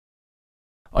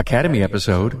Academy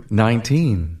episode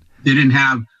 19. They didn't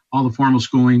have all the formal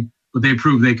schooling, but they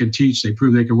proved they could teach. They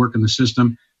proved they could work in the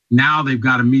system. Now they've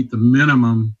got to meet the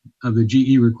minimum of the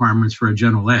GE requirements for a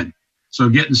general ed. So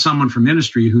getting someone from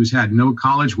industry who's had no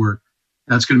college work,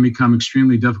 that's going to become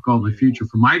extremely difficult in the future.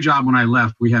 For my job when I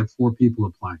left, we had 4 people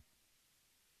apply.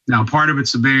 Now, part of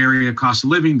it's the Bay Area cost of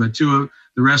living, but the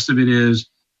rest of it is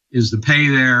the pay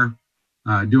there.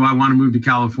 Do I want to move to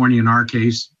California? In our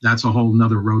case, that's a whole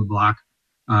nother roadblock.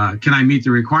 Can I meet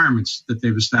the requirements that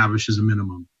they've established as a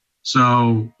minimum?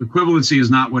 So equivalency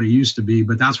is not what it used to be,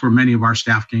 but that's where many of our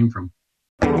staff came from.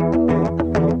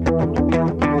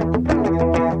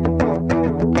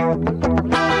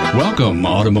 Welcome,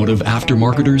 automotive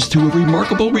aftermarketers, to a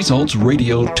Remarkable Results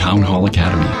Radio Town Hall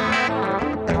Academy.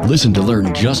 Listen to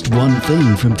learn just one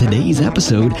thing from today's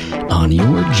episode on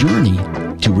your journey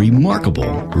to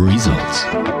remarkable results.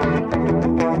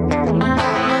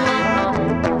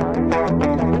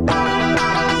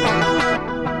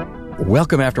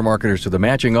 Welcome, aftermarketers, to the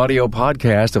matching audio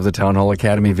podcast of the Town Hall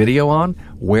Academy video on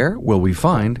Where Will We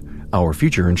Find Our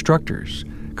Future Instructors?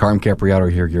 Carm Capriato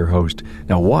here, your host.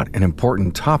 Now, what an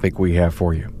important topic we have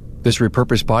for you. This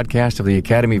repurposed podcast of the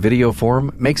Academy video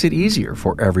forum makes it easier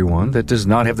for everyone that does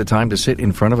not have the time to sit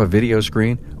in front of a video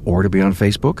screen or to be on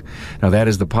Facebook. Now, that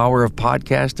is the power of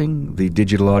podcasting, the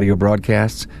digital audio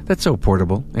broadcasts that's so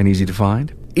portable and easy to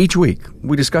find. Each week,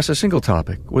 we discuss a single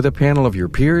topic with a panel of your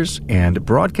peers and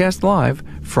broadcast live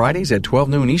Fridays at 12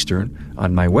 noon Eastern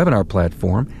on my webinar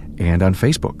platform and on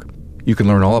Facebook. You can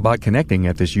learn all about connecting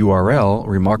at this URL,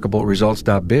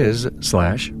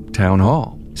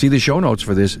 remarkableresults.biz/townhall. See the show notes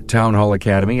for this Town Hall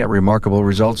Academy at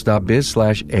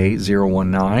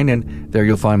remarkableresults.biz/A019, and there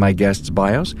you'll find my guests'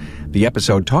 bios, the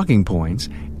episode talking points,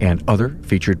 and other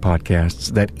featured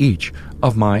podcasts that each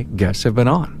of my guests have been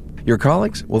on. Your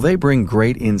colleagues, well, they bring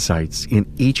great insights in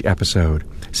each episode.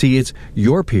 See, it's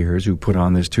your peers who put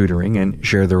on this tutoring and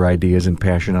share their ideas and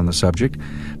passion on the subject.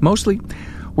 Mostly,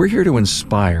 we're here to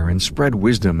inspire and spread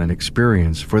wisdom and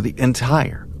experience for the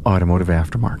entire automotive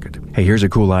aftermarket. Hey, here's a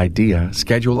cool idea.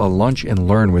 Schedule a lunch and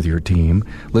learn with your team.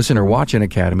 Listen or watch an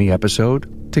Academy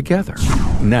episode together.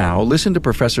 Now, listen to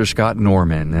Professor Scott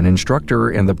Norman, an instructor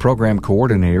and the program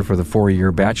coordinator for the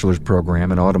 4-year bachelor's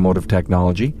program in automotive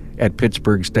technology at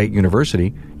Pittsburgh State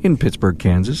University in Pittsburgh,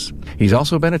 Kansas. He's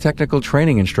also been a technical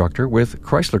training instructor with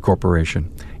Chrysler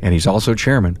Corporation, and he's also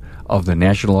chairman of the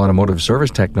National Automotive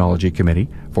Service Technology Committee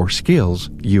for Skills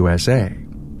USA.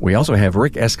 We also have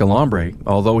Rick Escalambre,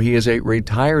 although he is a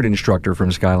retired instructor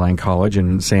from Skyline College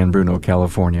in San Bruno,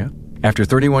 California. After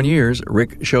 31 years,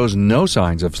 Rick shows no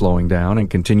signs of slowing down and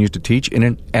continues to teach in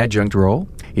an adjunct role.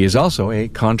 He is also a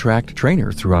contract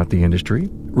trainer throughout the industry.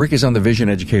 Rick is on the Vision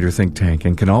Educator think tank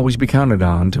and can always be counted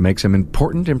on to make some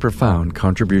important and profound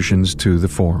contributions to the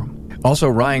forum. Also,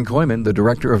 Ryan Koyman, the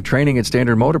Director of Training at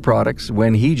Standard Motor Products.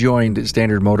 When he joined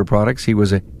Standard Motor Products, he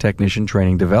was a technician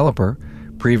training developer.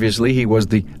 Previously, he was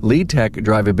the lead tech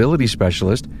drivability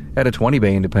specialist at a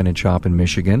 20-bay independent shop in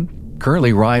Michigan.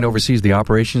 Currently, Ryan oversees the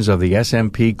operations of the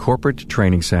SMP Corporate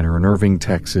Training Center in Irving,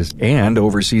 Texas, and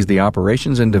oversees the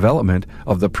operations and development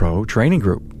of the Pro Training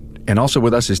Group. And also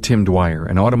with us is Tim Dwyer,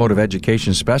 an automotive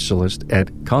education specialist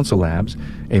at Console Labs,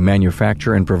 a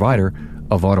manufacturer and provider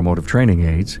of automotive training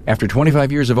aids. After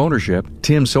 25 years of ownership,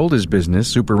 Tim sold his business,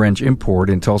 Super Wrench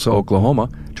Import, in Tulsa, Oklahoma,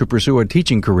 to pursue a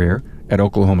teaching career at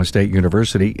Oklahoma State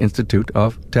University Institute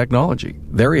of Technology.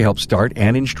 There he helped start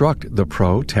and instruct the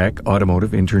Pro Tech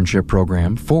Automotive Internship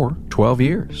Program for 12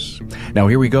 years. Now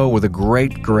here we go with a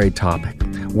great topic.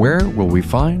 Where will we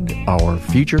find our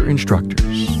future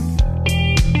instructors?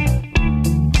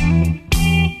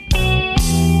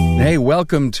 Hey,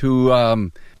 welcome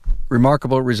to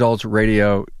Remarkable Results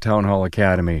Radio Town Hall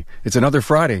Academy. It's another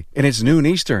Friday, and it's noon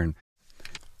Eastern.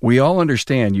 We all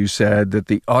understand, you said, that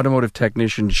the automotive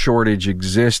technician shortage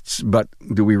exists, but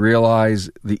do we realize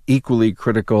the equally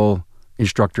critical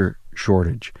instructor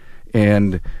shortage?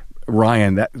 And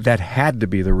Ryan, that had to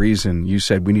be the reason you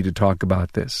said we need to talk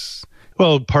about this.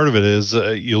 Well, part of it is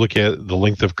you look at the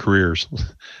length of careers.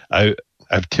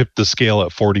 I've tipped the scale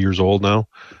at 40 years old now.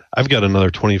 I've got another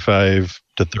 25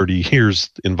 to 30 years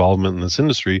involvement in this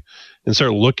industry, and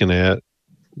start looking at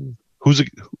who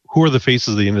are the faces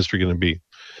of the industry going to be.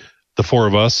 The 4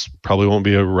 of us probably won't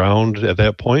be around at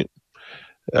that point.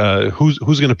 Who's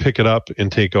going to pick it up and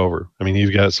take over? I mean,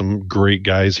 you've got some great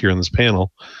guys here in this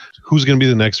panel. Who's going to be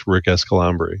the next Rick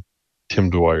Escalambre, Tim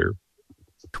Dwyer?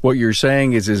 What you're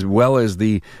saying is, as well as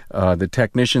the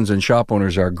technicians and shop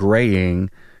owners are graying,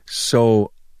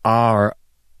 so are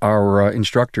our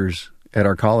instructors at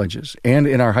our colleges and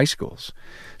in our high schools.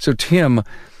 So, Tim,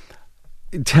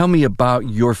 tell me about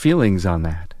your feelings on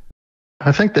that.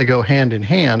 I think they go hand in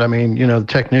hand. I mean, the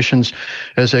technicians,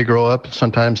 as they grow up,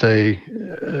 sometimes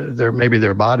maybe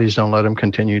their bodies don't let them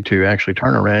continue to actually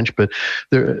turn a wrench. But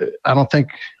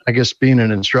I guess being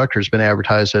an instructor has been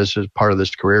advertised as a part of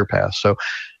this career path. So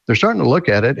they're starting to look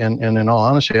at it. And in all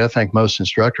honesty, I think most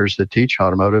instructors that teach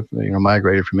automotive,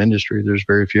 migrated from industry. There's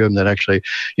very few of them that actually,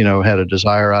 had a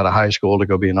desire out of high school to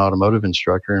go be an automotive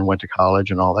instructor and went to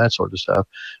college and all that sort of stuff.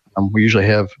 We usually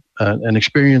have an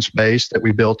experience base that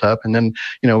we built up, and then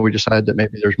we decide that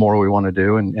maybe there's more we want to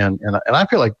do, and I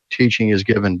feel like teaching is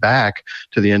given back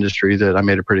to the industry that I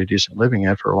made a pretty decent living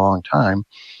at for a long time.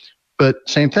 But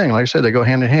same thing, like I said, they go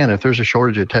hand in hand. If there's a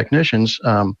shortage of technicians,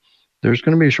 there's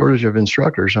going to be a shortage of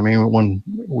instructors. I mean, when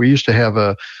we used to have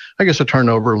a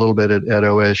turnover a little bit at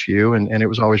OSU, and it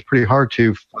was always pretty hard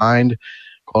to find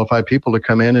qualified people to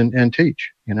come in and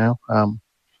teach.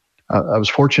 I was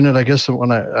fortunate, I guess,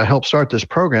 when I helped start this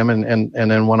program, and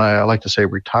then when I like to say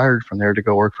retired from there to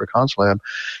go work for ConsLab,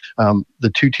 the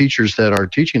two teachers that are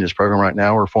teaching this program right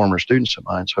now are former students of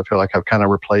mine. So I feel like I've kind of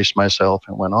replaced myself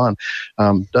and went on.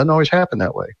 Doesn't always happen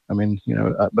that way. I mean,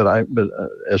 but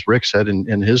as Rick said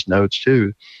in his notes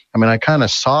too, I mean, I kind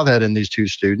of saw that in these two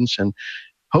students, and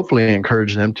hopefully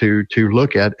encourage them to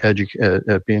look at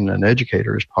being an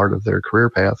educator as part of their career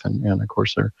path. And of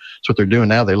course, that's what they're doing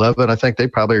now. They love it. I think they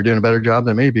probably are doing a better job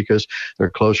than me because they're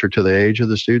closer to the age of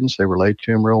the students. They relate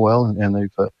to them real well, and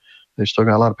they've still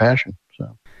got a lot of passion.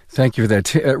 So, thank you for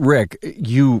that, Rick.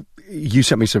 You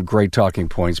sent me some great talking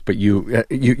points, but you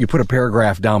put a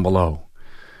paragraph down below,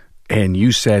 and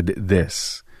you said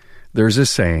this: there's a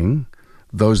saying,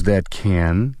 "Those that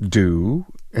can do,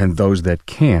 and those that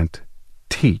can't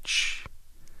teach."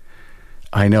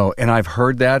 I know, and I've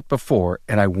heard that before,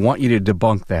 and I want you to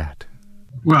debunk that.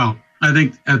 Well, I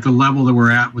think at the level that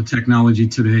we're at with technology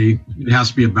today, it has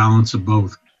to be a balance of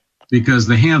both, because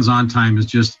the hands-on time is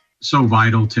just so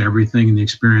vital to everything in the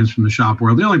experience from the shop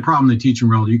world. The only problem in the teaching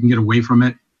world, you can get away from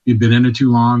it. You've been in it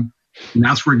too long, and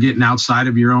that's where getting outside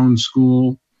of your own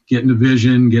school, getting to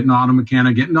Vision, getting auto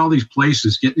mechanic, getting to all these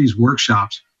places, getting these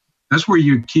workshops. That's where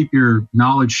you keep your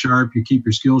knowledge sharp, you keep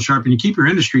your skills sharp, and you keep your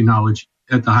industry knowledge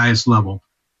at the highest level.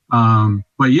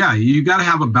 But yeah, you got to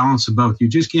have a balance of both. You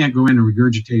just can't go in and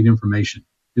regurgitate information.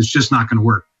 It's just not going to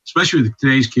work, especially with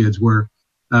today's kids where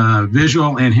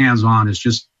visual and hands-on is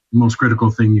just the most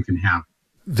critical thing you can have.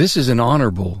 This is an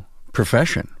honorable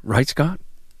profession, right, Scott?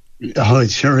 Oh, it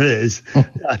sure is.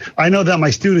 I know that my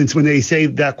students, when they say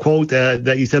that quote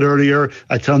that you said earlier,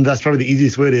 I tell them that's probably the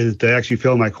easiest way to actually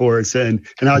fail my course. And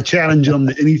I'll challenge them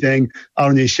to anything out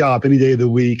in the shop any day of the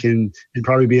week and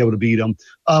probably be able to beat them.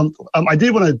 I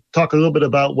did want to talk a little bit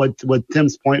about what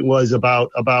Tim's point was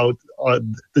about the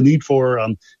need for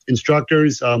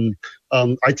instructors.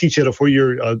 I teach at a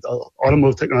 4-year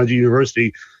automotive technology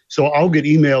university, so I'll get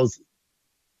emails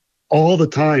all the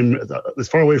time, as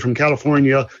far away from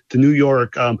California to New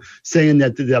York, saying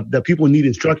that people need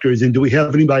instructors, and do we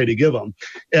have anybody to give them?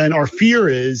 And our fear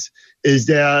is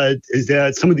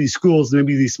that some of these schools,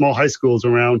 maybe these small high schools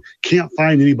around, can't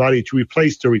find anybody to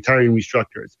replace their retiring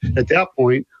instructors. At that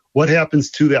point, what happens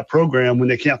to that program when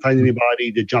they can't find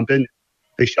anybody to jump in?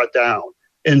 They shut down.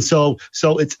 And so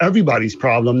it's everybody's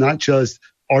problem, not just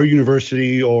our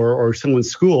university or someone's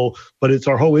school, but it's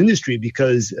our whole industry,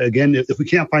 because again, if we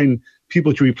can't find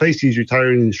people to replace these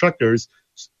retiring instructors,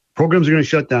 programs are going to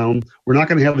shut down. We're not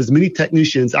going to have as many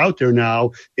technicians out there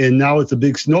now, and now it's a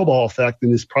big snowball effect,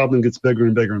 and this problem gets bigger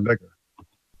and bigger and bigger.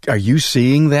 Are you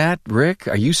seeing that, Rick?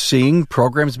 Are you seeing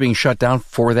programs being shut down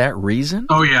for that reason?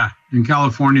 Oh yeah, in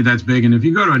California that's big. And if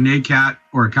you go to a NACAT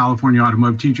or a California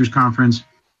Automotive Teachers Conference,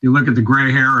 you look at the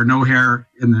gray hair or no hair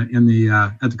at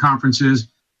the conferences,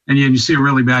 and you see a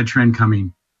really bad trend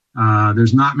coming.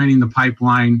 There's not many in the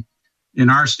pipeline. In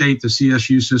our state, the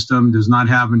CSU system does not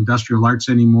have industrial arts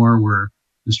anymore, where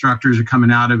instructors are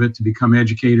coming out of it to become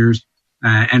educators.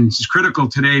 And it's critical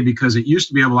today because it used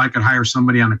to be I could hire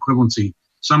somebody on equivalency,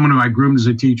 someone who I groomed as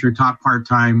a teacher, taught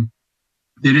part-time.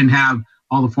 They didn't have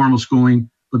all the formal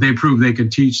schooling, but they proved they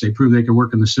could teach. They proved they could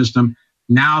work in the system.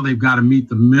 Now they've got to meet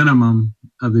the minimum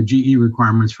of the GE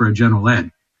requirements for a general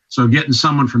ed. So getting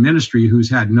someone from industry who's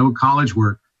had no college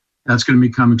work, that's going to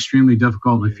become extremely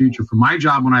difficult in the future. For my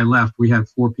job when I left, we had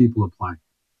 4 people apply.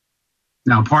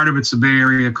 Now, part of it's the Bay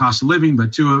Area cost of living,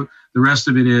 but the rest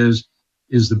of it is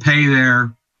the pay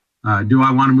there. Do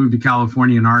I want to move to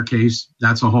California? In our case,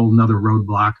 that's a whole nother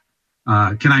roadblock.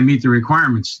 Can I meet the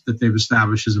requirements that they've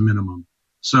established as a minimum?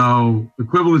 So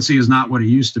equivalency is not what it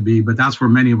used to be, but that's where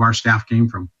many of our staff came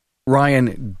from.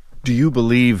 Ryan, do you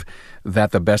believe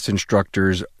that the best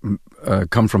instructors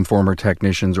come from former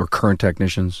technicians or current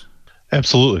technicians?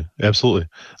 Absolutely.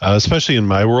 Especially in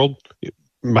my world,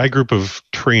 my group of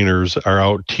trainers are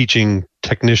out teaching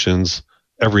technicians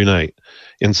every night.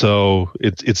 And so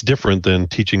it's different than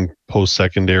teaching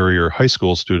post-secondary or high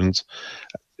school students.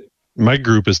 My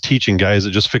group is teaching guys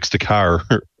that just fixed a car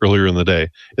earlier in the day, and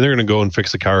they're going to go and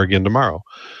fix a car again tomorrow.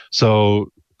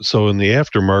 So in the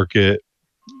aftermarket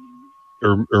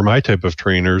or my type of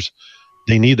trainers,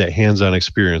 they need that hands-on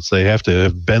experience. They have to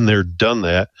have been there, done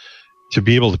that, to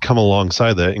be able to come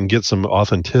alongside that and get some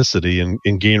authenticity and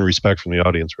gain respect from the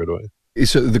audience right away.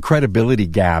 So the credibility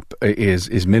gap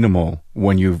is minimal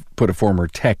when you put a former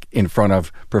tech in front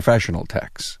of professional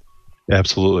techs.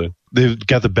 Absolutely. They've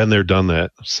got the been there, done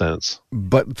that sense.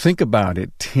 But think about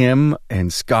it. Tim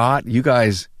and Scott, you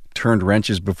guys turned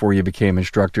wrenches before you became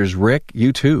instructors. Rick,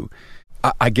 you too.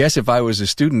 I guess if I was a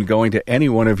student going to any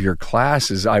one of your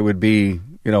classes, I would be,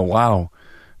 wow.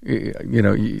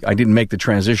 I didn't make the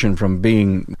transition from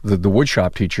being the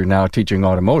woodshop teacher, now teaching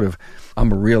automotive.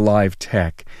 I'm a real live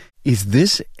tech. Is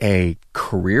this a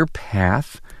career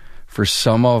path for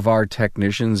some of our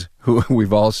technicians who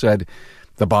we've all said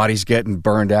the body's getting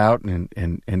burned out?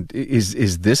 And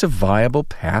is this a viable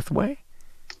pathway?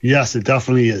 Yes, it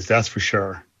definitely is. That's for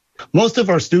sure. Most of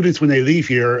our students, when they leave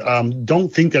here,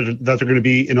 don't think that they're going to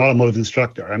be an automotive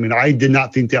instructor. I mean, I did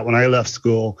not think that when I left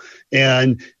school.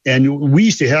 And we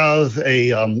used to have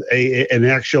an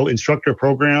actual instructor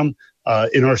program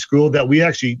in our school that we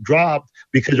actually dropped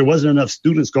because there wasn't enough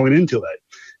students going into it.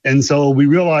 And so we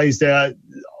realized that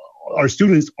our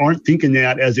students aren't thinking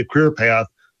that as a career path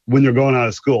when they're going out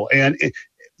of school. And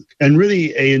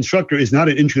really, an instructor is not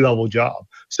an entry-level job.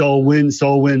 So when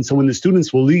the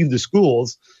students will leave the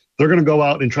schools, they're going to go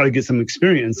out and try to get some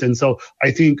experience. And so I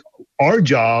think our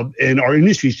job and our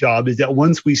industry's job is that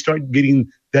once we start getting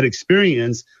that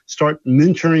experience, start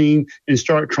mentoring and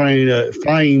start trying to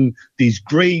find these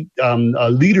great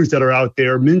leaders that are out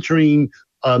there, mentoring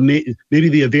maybe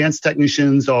the advanced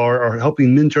technicians or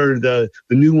helping mentor the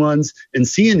new ones, and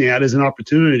seeing that as an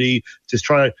opportunity to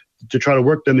try to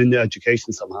work them into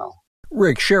education somehow.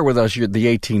 Rick, share with us the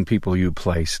 18 people you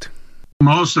placed.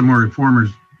 Most of them were former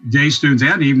day students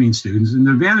and evening students. And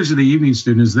the advantage of the evening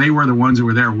students is they were the ones that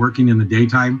were there working in the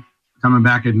daytime, coming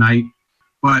back at night.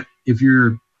 But if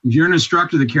you're an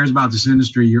instructor that cares about this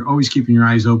industry, you're always keeping your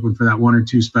eyes open for that one or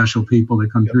two special people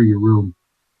that come through your room.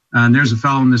 And there's a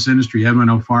fellow in this industry, Edwin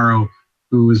O'Farrow,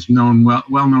 who was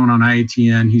well known on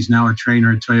IATN. He's now a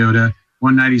trainer at Toyota.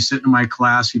 One night he's sitting in my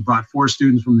class. He brought 4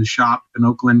 students from the shop in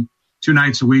Oakland 2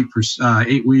 nights a week for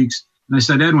 8 weeks. And I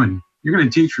said, Edwin, you're going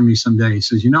to teach for me someday. He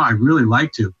says, I'd really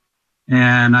like to.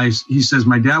 And he says,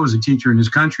 my dad was a teacher in his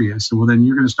country. I said, well, then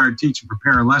you're going to start teaching,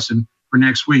 prepare a lesson for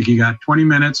next week. He got 20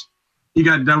 minutes. He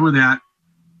got done with that.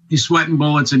 He's sweating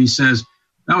bullets. And he says,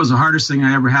 that was the hardest thing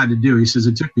I ever had to do. He says,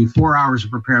 it took me 4 hours to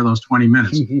prepare those 20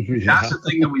 minutes. Yeah. That's the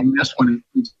thing that we miss when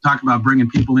we talk about bringing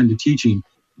people into teaching,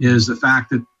 is the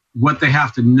fact that what they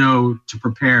have to know to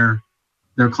prepare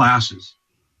their classes.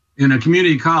 In a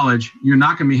community college, you're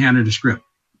not going to be handed a script.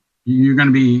 You're going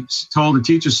to be told to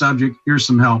teach a subject. Here's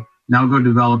some help. Now go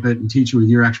develop it and teach it with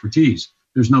your expertise.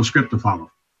 There's no script to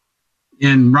follow.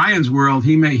 In Ryan's world,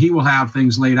 he will have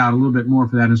things laid out a little bit more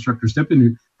for that instructor to step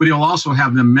into, but he'll also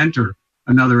have them mentor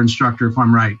another instructor, if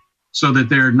I'm right, so that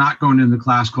they're not going into the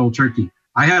class cold turkey.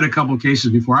 I had a couple of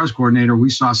cases before I was coordinator. We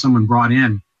saw someone brought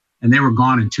in and they were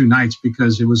gone in 2 nights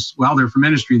because it was, they're from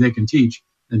industry, they can teach.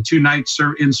 And 2 nights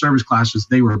in service classes,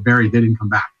 they were buried. They didn't come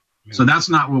back. Yeah. So that's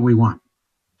not what we want.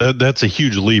 That's a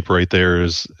huge leap right there.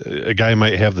 Is a guy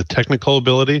might have the technical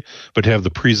ability, but have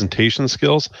the presentation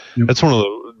skills. Yep. That's one of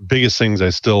the biggest things I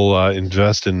still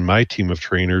invest in my team of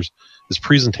trainers is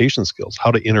presentation skills, how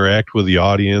to interact with the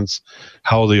audience,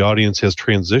 how the audience has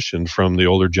transitioned from the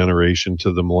older generation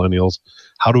to the millennials.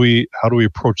 How do we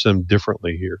approach them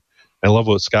differently here? I love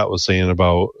what Scott was saying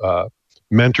about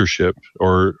mentorship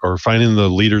or finding the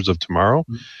leaders of tomorrow.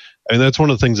 Mm-hmm. And that's one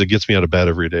of the things that gets me out of bed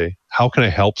every day. How can I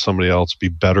help somebody else be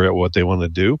better at what they want to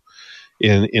do?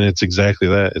 And it's exactly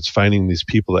that. It's finding these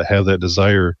people that have that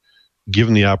desire,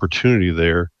 given the opportunity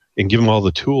there, and give them all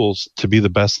the tools to be the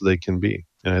best that they can be.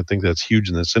 And I think that's huge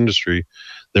in this industry.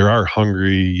 There are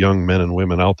hungry young men and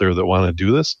women out there that want to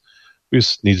do this. We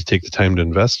just need to take the time to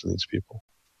invest in these people.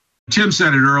 Tim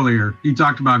said it earlier. He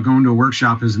talked about going to a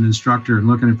workshop as an instructor and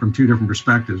looking at it from 2 different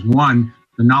perspectives. One,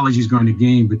 the knowledge he's going to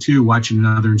gain, but 2, watching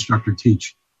another instructor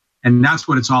teach. And that's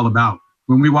what it's all about.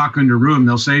 When we walk into a room,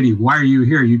 they'll say to you, why are you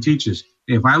here? You teach us.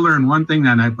 Hey, if I learn one thing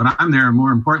that night, but I'm there, and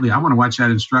more importantly, I want to watch that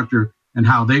instructor and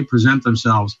how they present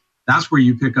themselves. That's where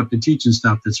you pick up the teaching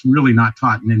stuff that's really not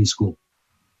taught in any school.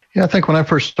 Yeah, I think when I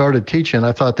first started teaching,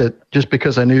 I thought that just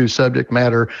because I knew subject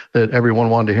matter, that everyone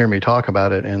wanted to hear me talk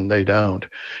about it, and they don't.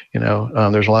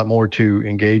 There's a lot more to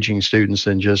engaging students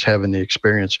than just having the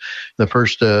experience. The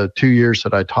first 2 years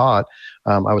that I taught,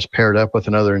 I was paired up with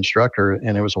another instructor,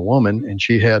 and it was a woman, and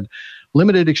she had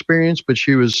limited experience, but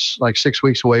she was like 6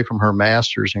 weeks away from her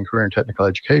master's in career and technical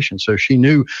education. So she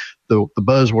knew the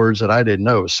buzzwords that I didn't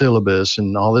know, syllabus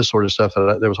and all this sort of stuff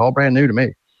that was all brand new to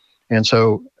me. And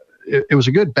so it was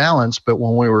a good balance, but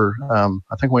when we were,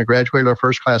 I think when we graduated our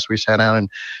first class, we sat down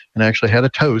and actually had a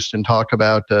toast and talked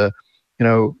about, 10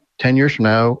 years from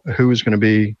now, who was going to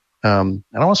be, I don't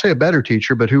want to say a better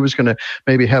teacher, but who was going to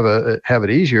maybe have it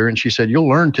easier. And she said, "You'll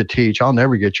learn to teach. I'll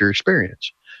never get your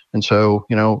experience." And so,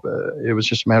 it was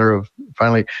just a matter of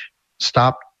finally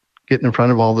stop getting in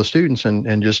front of all the students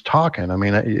and just talking. I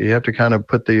mean, you have to kind of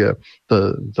put the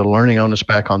learning onus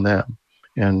back on them.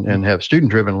 And have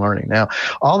student-driven learning. Now,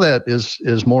 all that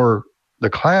is more the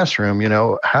classroom.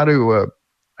 How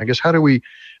do we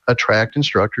attract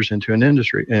instructors into an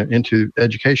industry, into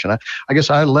education? I guess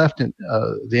I left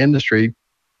the industry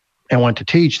and went to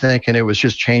teach, thinking it was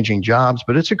just changing jobs,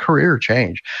 but it's a career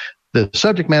change. The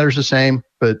subject matter is the same,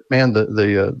 but man,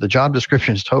 the job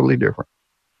description is totally different.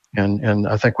 And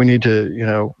I think we need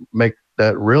to make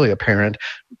that really apparent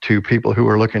to people who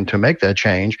are looking to make that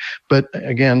change. But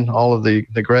again, all of the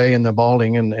gray and the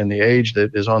balding and the age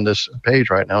that is on this page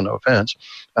right now, no offense,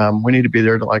 we need to be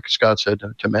there to, like Scott said,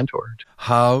 to mentor.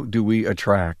 How do we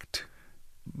attract?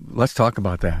 Let's talk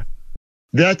about that.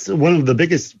 That's one of the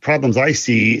biggest problems I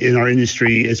see in our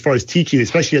industry as far as teaching,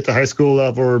 especially at the high school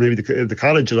level or maybe the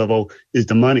college level, is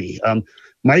the money.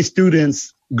 My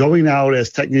students going out as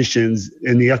technicians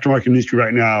in the aftermarket industry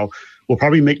right now will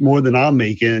probably make more than I'm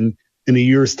making in a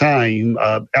year's time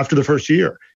after the first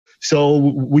year. So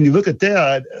when you look at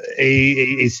that,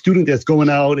 a student that's going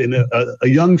out in a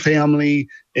young family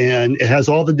and it has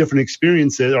all the different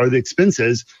experiences or the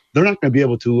expenses, they're not going to be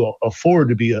able to afford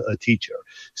to be a teacher.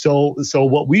 So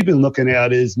what we've been looking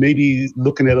at is maybe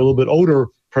looking at a little bit older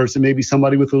person, maybe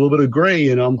somebody with a little bit of gray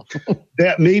in them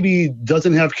that maybe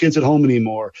doesn't have kids at home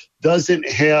anymore, doesn't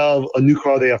have a new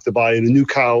car they have to buy and a new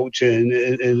couch and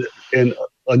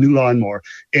a new lawnmower.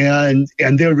 And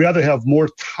they'd rather have more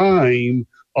time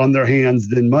on their hands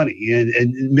than money.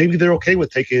 And maybe they're okay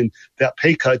with taking that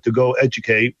pay cut to go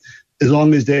educate, as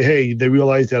long as they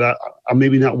realize that I'm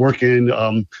maybe not working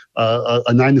a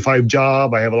 9-to-5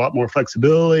 job. I have a lot more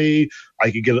flexibility. I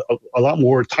could get a lot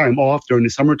more time off during the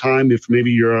summertime if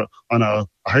maybe you're on a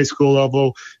high school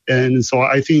level. And so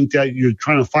I think that you're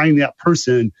trying to find that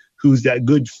person who's that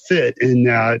good fit in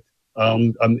that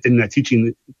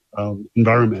teaching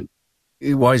environment.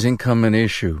 Why is income an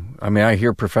issue? I mean, I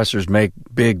hear professors make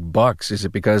big bucks. Is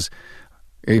it because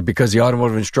the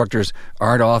automotive instructors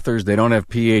aren't authors, they don't have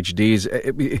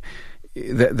PhDs?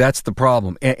 That's the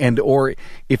problem. Or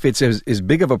if it's as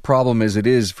big of a problem as it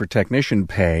is for technician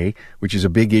pay, which is a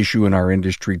big issue in our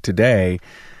industry today,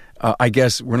 I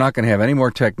guess we're not going to have any more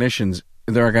technicians.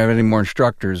 They're not going to have any more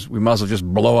instructors. We might as well just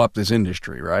blow up this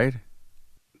industry, right?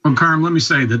 Well, Carm, let me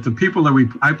say that the people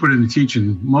that I put into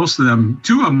teaching, most of them,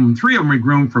 3 of them we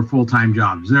groomed for full-time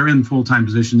jobs. They're in full-time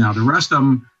position now. The rest of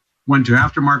them went to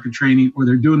aftermarket training, or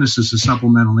they're doing this as a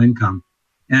supplemental income.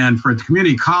 And for the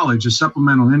community college, a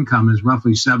supplemental income is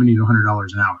roughly $70 to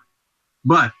 $100 an hour.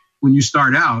 But when you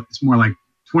start out, it's more like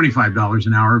 $25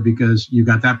 an hour because you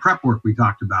got that prep work we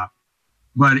talked about.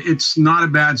 But it's not a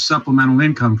bad supplemental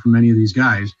income for many of these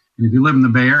guys. And if you live in the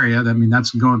Bay Area,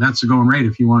 that's the going rate.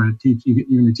 If you want to teach, you're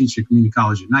going to teach at community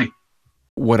college at night.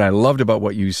 What I loved about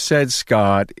what you said,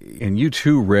 Scott, and you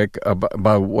too, Rick,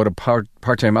 about what a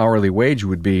part-time hourly wage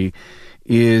would be,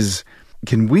 is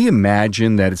can we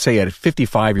imagine that, say, at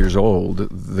 55 years old,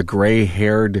 the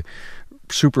gray-haired,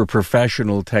 super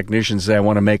professional technicians say, I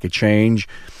want to make a change,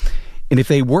 and if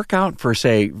they work out for,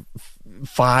 say,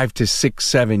 5 to 6,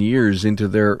 7 years into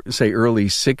their, say, early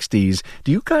 60s,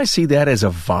 do you guys see that as a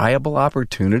viable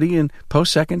opportunity in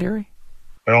post-secondary?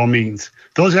 By all means.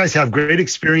 Those guys have great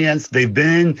experience. They've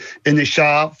been in the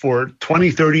shop for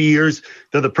 20, 30 years.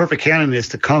 They're the perfect candidates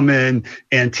to come in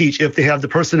and teach if they have the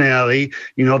personality.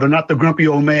 They're not the grumpy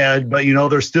old man, but,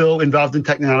 they're still involved in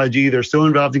technology. They're still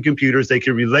involved in computers. They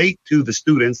can relate to the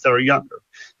students that are younger.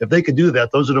 If they could do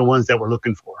that, those are the ones that we're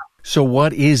looking for. So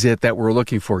what is it that we're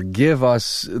looking for? Give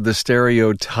us the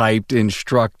stereotyped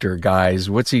instructor, guys.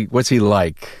 What's he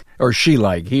like? Or she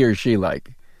like? He or she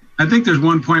like? I think there's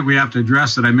one point we have to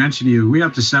address that I mentioned to you. We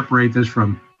have to separate this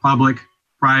from public,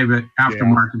 private,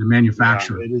 aftermarket, and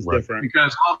manufacturer. Yeah, it is different.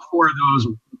 Because all 4 of those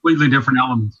are completely different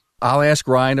elements. I'll ask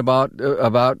Ryan about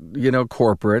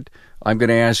corporate. I'm going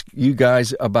to ask you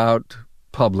guys about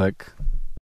public?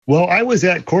 Well, I was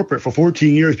at corporate for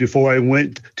 14 years before I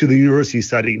went to the university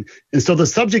setting. And so the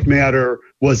subject matter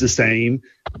was the same,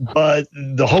 but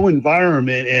the whole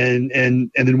environment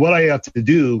and then what I have to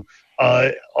do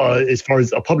as far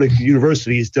as a public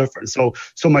university is different. So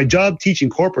my job teaching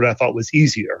corporate, I thought, was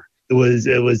easier. It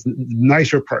was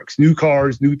nicer perks, new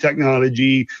cars, new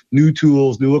technology, new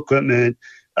tools, new equipment.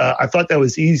 I thought that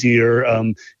was easier.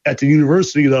 At the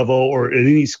university level or in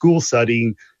any school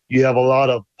setting, you have a lot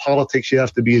of politics you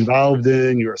have to be involved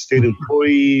in. You're a state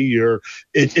employee.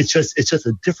 It's just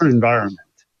a different environment.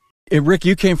 Rick,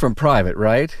 you came from private,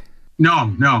 right? No,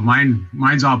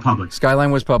 mine's all public.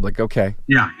 Skyline was public. Okay.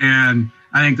 Yeah, and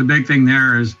I think the big thing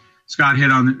there is Scott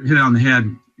hit on the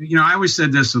head. You know, I always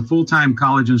said this: a full-time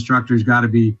college instructor's got to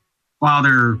be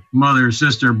father, mother,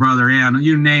 sister, brother, aunt,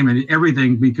 you name it,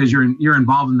 everything, because you're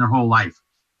involved in their whole life.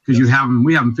 Because we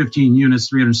have them 15 units,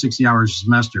 360 hours a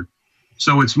semester.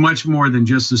 So it's much more than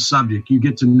just the subject. You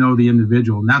get to know the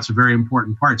individual, and that's a very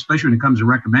important part, especially when it comes to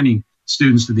recommending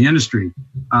students to the industry.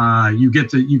 You get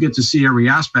to see every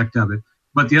aspect of it.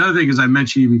 But the other thing, as I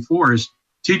mentioned to you before, is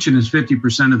teaching is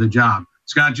 50% of the job.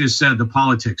 Scott just said the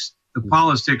politics. The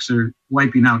politics are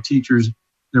wiping out teachers.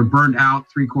 They're burned out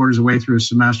 3/4 of the way through a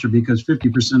semester because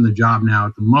 50% of the job now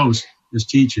at the most is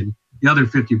teaching. The other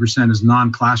 50% is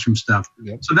non-classroom stuff.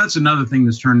 Yep. So that's another thing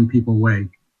that's turning people away,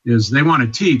 is they want to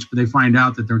teach, but they find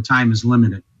out that their time is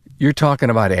limited. You're talking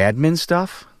about admin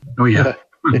stuff? Oh, yeah.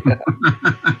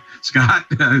 Scott,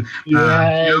 do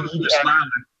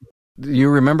you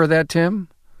remember that, Tim?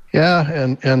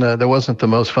 Yeah, and that wasn't the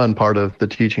most fun part of the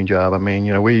teaching job. I mean,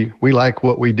 you know, we like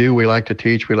what we do. We like to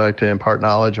teach. We like to impart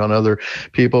knowledge on other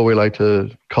people. We like to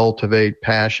cultivate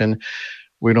passion.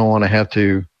 We don't want to have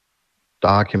to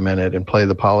document it and play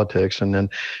the politics. And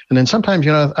then sometimes,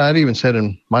 you know, I'd even said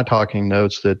in my talking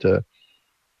notes that,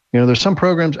 you know, there's some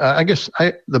programs, I guess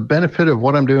the benefit of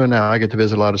what I'm doing now, I get to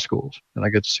visit a lot of schools and I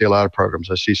get to see a lot of programs.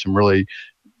 I see some really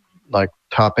like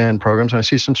top end programs and I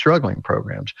see some struggling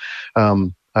programs.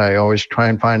 I always try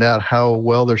and find out how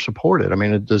well they're supported. I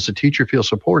mean, does the teacher feel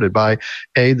supported by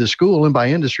the school and by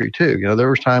industry too? You know, there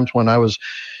was times when I was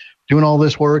doing all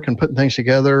this work and putting things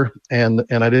together and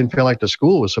I didn't feel like the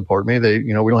school would support me. They,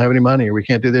 you know, we don't have any money or we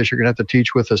can't do this. You're going to have to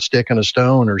teach with a stick and a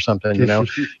stone or something, you know,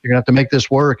 you're going to have to make this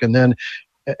work. And then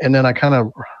I kind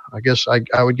of, I guess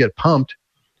I would get pumped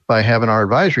by having our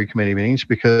advisory committee meetings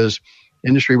because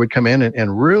industry would come in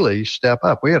and really step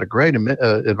up. We had a great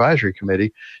advisory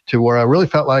committee to where I really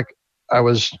felt like I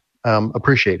was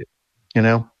appreciated, you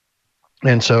know?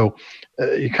 And so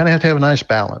you kind of have to have a nice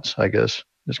balance, I guess,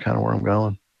 is kind of where I'm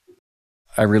going.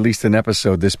 I released an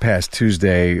episode this past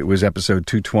Tuesday. It was episode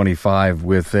 225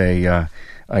 with a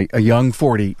young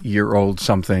 40-year-old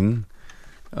something,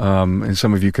 and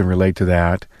some of you can relate to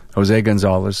that, Jose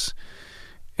Gonzalez.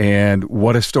 And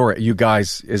what a story. You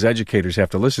guys, as educators, have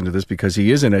to listen to this because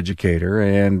he is an educator,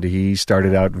 and he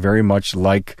started out very much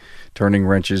like turning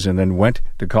wrenches and then went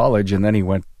to college, and then he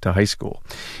went to high school.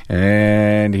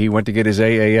 And he went to get his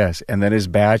AAS and then his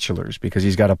bachelor's because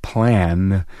he's got a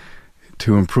plan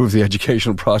to improve the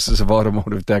educational process of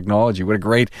automotive technology. What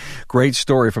a great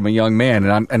story from a young man.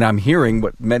 And I'm hearing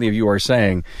what many of you are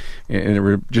saying, and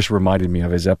it just reminded me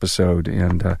of his episode.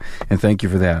 And thank you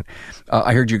for that.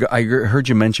 I heard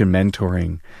you mention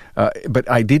mentoring, but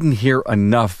I didn't hear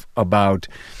enough about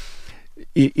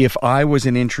if I was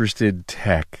an interested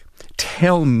tech.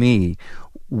 Tell me,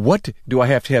 what do I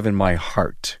have to have in my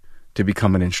heart to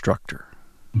become an instructor?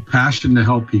 Passion to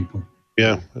help people.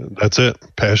 Yeah, that's it.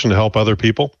 Passion to help other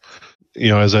people. You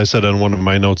know, as I said on one of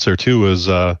my notes there too, is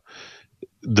the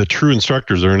true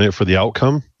instructors are in it for the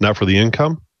outcome, not for the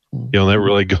income. You know, that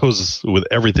really goes with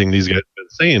everything these guys have been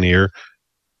saying here.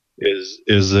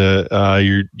 Is that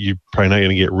you're probably not going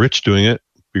to get rich doing it,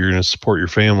 but you're going to support your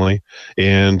family,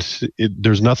 and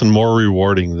there's nothing more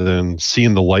rewarding than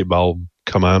seeing the light bulb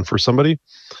come on for somebody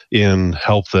and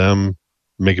help them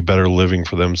make a better living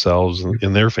for themselves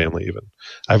and their family even.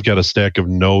 I've got a stack of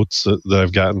notes that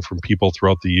I've gotten from people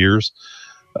throughout the years.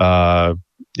 You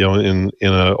know, in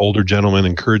an older gentleman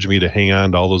encouraged me to hang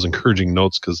on to all those encouraging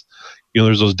notes because, you know,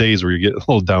 there's those days where you get a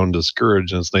little down and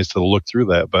discouraged, and it's nice to look through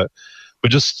that. But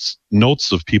just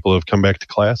notes of people have come back to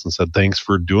class and said, thanks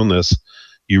for doing this.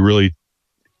 You really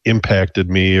impacted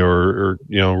me, or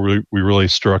you know, we really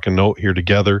struck a note here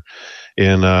together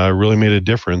and really made a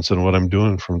difference in what I'm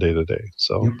doing from day to day.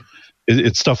 So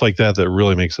it's stuff like that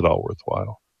really makes it all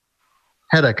worthwhile.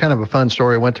 Had a kind of a fun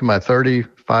story. I went to my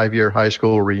 35-year high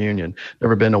school reunion.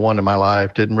 Never been to one in my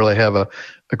life. Didn't really have a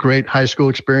great high school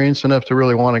experience enough to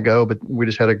really want to go, but we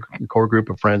just had a core group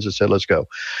of friends that said, let's go.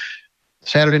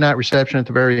 Saturday night reception at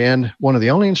the very end, one of the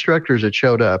only instructors that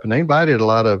showed up, and they invited a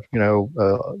lot of,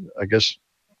 I guess,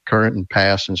 current and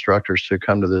past instructors to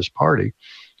come to this party,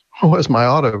 was my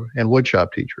auto and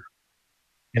woodshop teacher.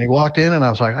 And he walked in, and I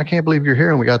was like, I can't believe you're here.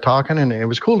 And we got talking, and it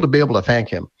was cool to be able to thank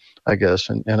him, I guess.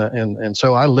 And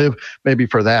so I live maybe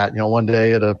for that, one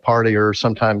day at a party, or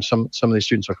sometimes some of these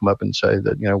students will come up and say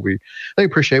that, they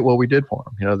appreciate what we did for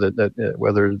them, that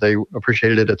whether they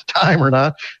appreciated it at the time or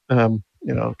not,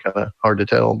 kind of hard to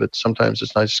tell, but sometimes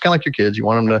it's nice. It's kind of like your kids. You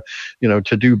want them to,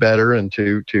 to do better and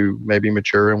to maybe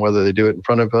mature, and whether they do it in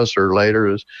front of us or later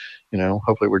is,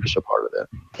 hopefully we're just a part of that.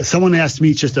 Someone asked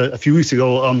me just a few weeks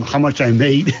ago how much I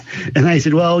made, and I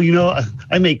said, well,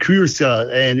 I make careers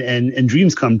and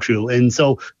dreams come true. And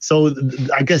so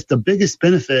I guess the biggest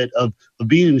benefit of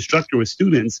being an instructor with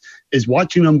students is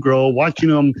watching them grow, watching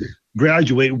them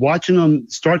graduate, watching them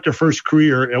start their first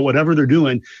career at whatever they're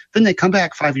doing. Then they come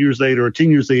back 5 years later or 10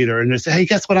 years later, and they say, hey,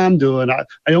 guess what I'm doing? I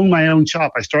own my own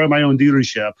shop. I started my own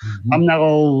dealership. Mm-hmm. I'm now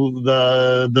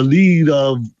the lead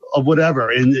of whatever.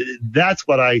 And that's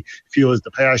what I feel is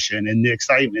the passion and the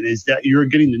excitement, is that you're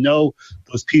getting to know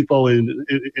those people. And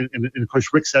of course,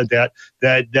 Rick said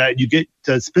that you get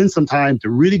to spend some time to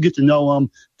really get to know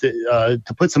them, to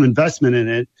put some investment in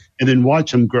it, and then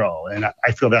watch them grow. And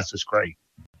I feel that's just great.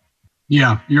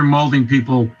 Yeah, you're molding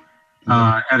people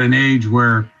at an age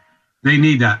where they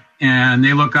need that, and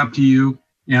they look up to you.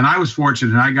 And I was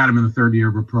fortunate, and I got them in the third year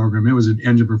of a program. It was an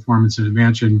engine performance and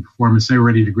advanced engine performance. They were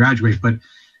ready to graduate, but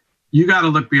you got to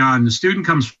look beyond. The student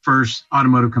comes first,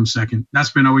 automotive comes second.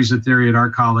 That's been always the theory at our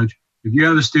college. If you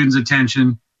have the student's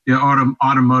attention, the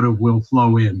automotive will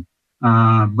flow in.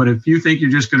 But if you think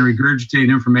you're just going to regurgitate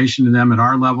information to them at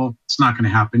our level, it's not going to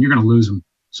happen. You're going to lose them.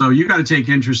 So you got to take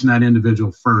interest in that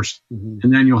individual first,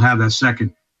 and then you'll have that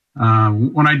second.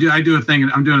 When I'm doing a thing in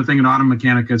auto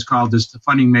mechanica. It's called this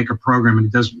funding maker program, and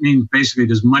it does mean basically,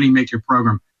 does money make your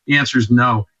program? The answer is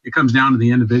no. It comes down to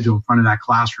the individual in front of that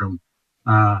classroom.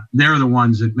 They're the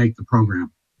ones that make the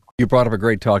program. You brought up a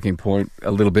great talking point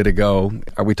a little bit ago.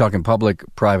 Are we talking public,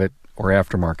 private, or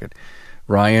aftermarket?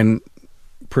 Ryan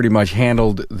pretty much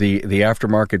handled the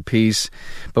aftermarket piece,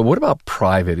 but what about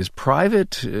private? Is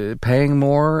private paying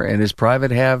more, and does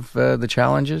private have the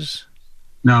challenges?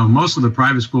 No, most of the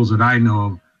private schools that I know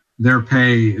of, their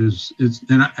pay is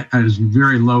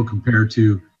very low compared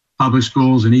to public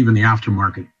schools and even the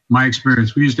aftermarket. My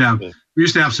experience, we used to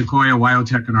have Sequoia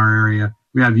Wyotech in our area.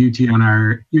 We have UTI in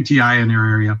our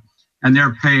area, and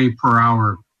their pay per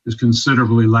hour is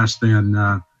considerably less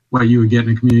than what you would get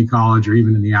in a community college or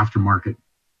even in the aftermarket.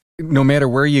 No matter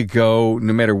where you go,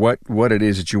 no matter what it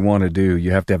is that you want to do,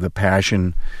 you have to have the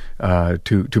passion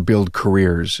to build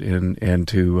careers and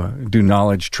to do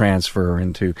knowledge transfer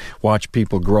and to watch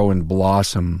people grow and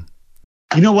blossom.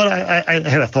 You know what? I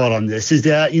had a thought on this, is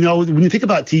that, when you think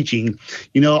about teaching,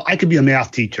 I could be a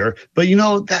math teacher, but,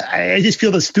 I just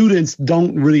feel the students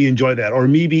don't really enjoy that, or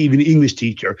maybe even English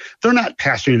teacher. They're not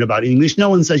passionate about English. No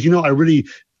one says,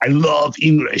 I love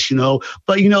English,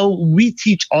 but, we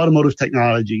teach automotive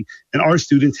technology, and our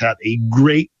students have a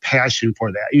great passion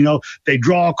for that. They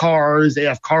draw cars, they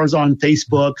have cars on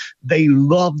Facebook, they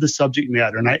love the subject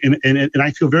matter. And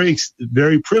I feel very,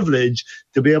 very privileged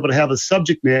to be able to have a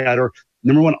subject matter,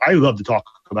 number one, I love to talk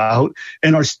about,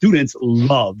 and our students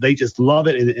they just love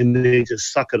it, and they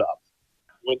just suck it up.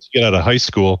 Once you get out of high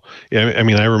school, I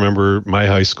mean, I remember my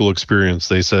high school experience.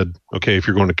 They said, okay, if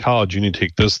you're going to college, you need to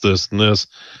take this, this, and this.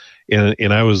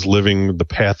 And I was living the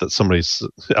path that somebody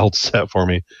else set for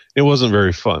me. It wasn't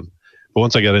very fun. But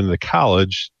once I got into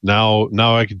college, now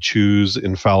I could choose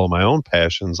and follow my own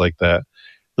passions like that.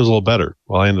 It was a little better.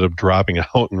 Well, I ended up dropping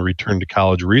out and returned to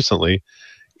college recently.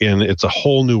 And it's a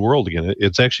whole new world again.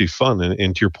 It's actually fun.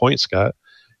 And to your point, Scott,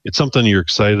 it's something you're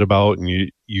excited about, and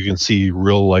you can see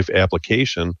real life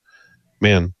application.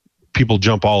 Man, people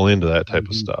jump all into that type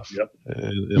of stuff. Yep.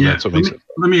 And that's what makes it.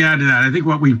 Let me add to that. I think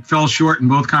what we fell short in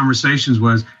both conversations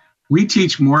was we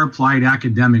teach more applied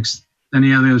academics than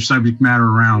any other subject matter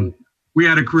around. We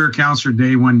had a career counselor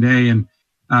day one day, and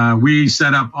we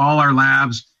set up all our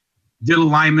labs, did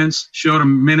alignments, showed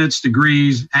them minutes,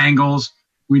 degrees, angles.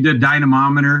 We did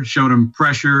dynamometer, showed them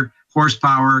pressure,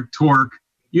 horsepower, torque.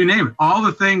 You name it, all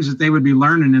the things that they would be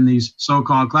learning in these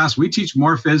so-called classes. We teach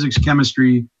more physics,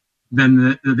 chemistry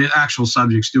than the actual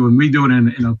subjects do, and we do it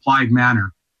in an applied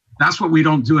manner. That's what we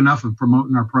don't do enough of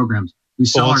promoting our programs. We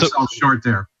sell ourselves short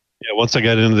there. Yeah, once I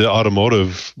got into the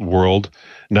automotive world,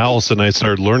 now all of a sudden I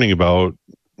started learning about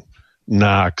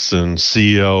NOx and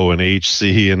CO and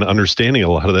HC and understanding a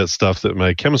lot of that stuff that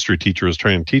my chemistry teacher was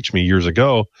trying to teach me years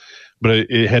ago, but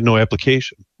it had no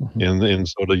application. And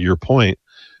so to your point,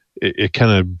 it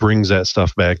kind of brings that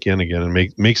stuff back in again and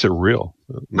makes it real.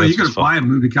 Well, you can fly and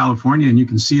move to California and you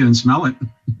can see it and smell it.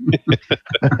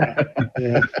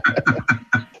 Yeah.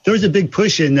 There was a big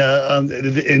push in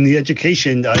the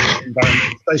education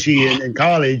environment, especially in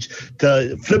college,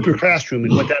 to flip your classroom.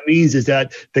 And what that means is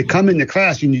that they come in the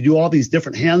class and you do all these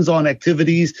different hands-on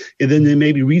activities, and then they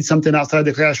maybe read something outside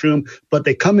the classroom, but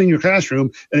they come in your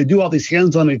classroom and they do all these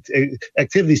hands-on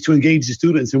activities to engage the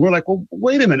students. And we're like, well,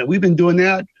 wait a minute, we've been doing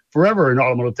that forever in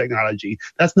automotive technology.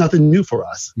 That's nothing new for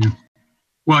us. Yeah.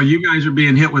 Well, you guys are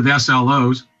being hit with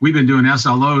SLOs. We've been doing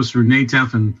SLOs through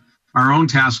NATEF and our own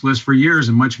task list for years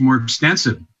and much more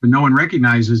extensive, but no one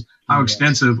recognizes how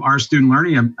extensive our student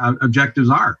learning objectives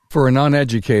are. For a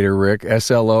non-educator, Rick,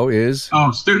 SLO is?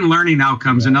 Oh, student learning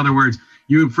outcomes. Yeah. In other words,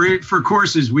 for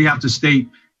courses, we have to state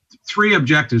 3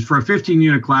 objectives. For a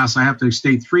 15-unit class, I have to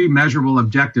state 3 measurable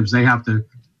objectives they have to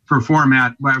perform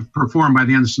by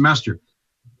the end of the semester.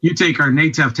 You take our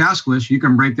NATEF task list, you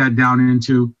can break that down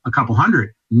into a couple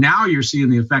hundred. Now you're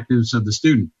seeing the effectiveness of the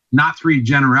student, not 3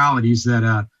 generalities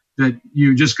that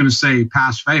you're just going to say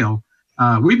pass, fail.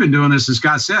 We've been doing this, as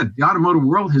Scott said. The automotive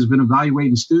world has been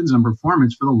evaluating students on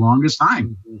performance for the longest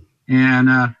time,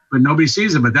 but nobody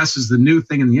sees it. But this is the new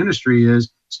thing in the industry: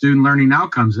 is student learning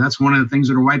outcomes. That's one of the things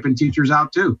that are wiping teachers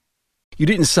out too. You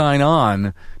didn't sign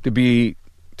on to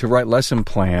write lesson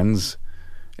plans,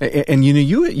 and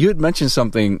you had mentioned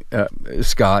something,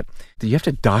 Scott. Do you have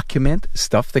to document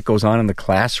stuff that goes on in the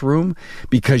classroom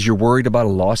because you're worried about a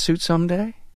lawsuit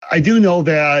someday? I do know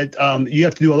that you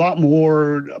have to do a lot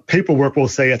more paperwork, we'll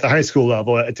say, at the high school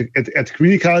level. At the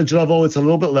community college level, it's a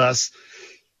little bit less.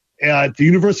 At the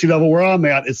university level where I'm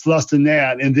at, it's less than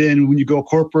that. And then when you go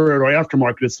corporate or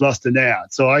aftermarket, it's less than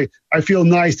that. So I feel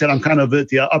nice that I'm kind of at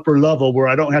the upper level where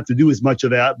I don't have to do as much of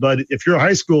that. But if you're a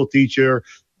high school teacher,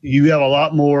 you have a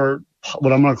lot more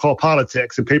what I'm going to call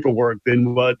politics and paperwork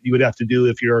than what you would have to do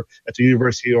if you're at the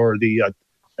university or the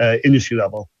industry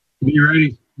level.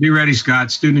 Be ready,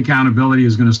 Scott. Student accountability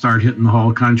is going to start hitting the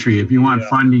whole country. If you want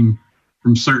funding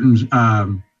from certain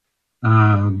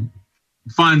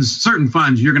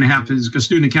funds, you're going to have to,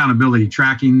 student accountability,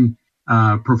 tracking,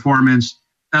 performance,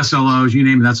 SLOs, you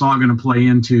name it. That's all going to play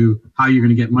into how you're going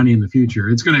to get money in the future.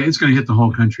 It's going to hit the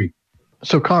whole country.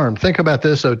 So, Carm, think about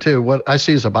this, though, too. What I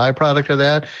see as a byproduct of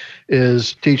that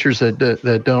is teachers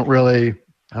that don't really,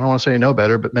 I don't want to say know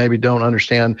better, but maybe don't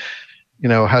understand,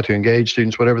 how to engage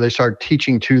students, whatever. They start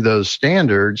teaching to those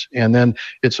standards, and then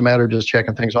it's a matter of just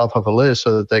checking things off of a list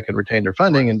so that they can retain their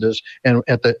funding. And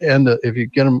at the end, if you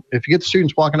get the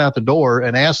students walking out the door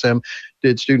and ask them,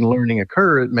 did student learning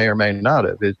occur? It may or may not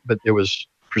have, but it was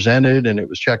presented and it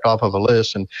was checked off of a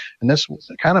list, and that's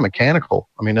kind of mechanical.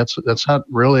 I mean, that's not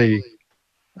really.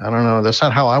 I don't know. That's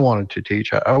not how I wanted to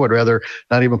teach. I would rather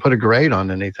not even put a grade on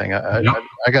anything.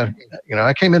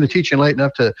 I came into teaching late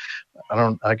enough to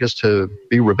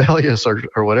be rebellious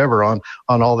or whatever on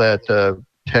all that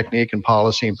technique and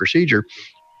policy and procedure.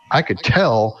 I could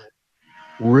tell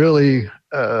really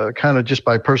kind of just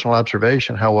by personal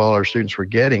observation how well our students were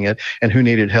getting it and who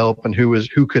needed help and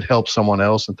who could help someone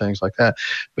else and things like that.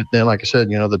 But then, like I said,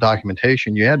 the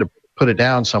documentation, you had to put it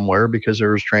down somewhere because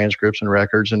there was transcripts and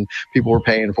records and people were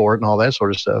paying for it and all that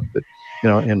sort of stuff. But,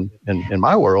 in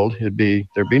my world, there'd be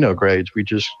no grades. We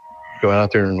just go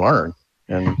out there and learn,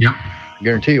 and I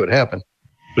guarantee it would happen.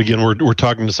 But again, we're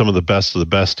talking to some of the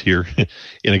best here.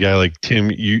 In a guy like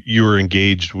Tim, you were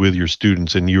engaged with your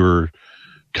students and you were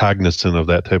cognizant of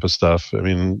that type of stuff. I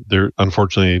mean,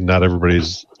 unfortunately, not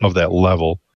everybody's of that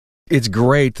level. It's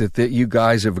great that you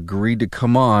guys have agreed to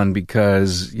come on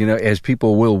because, as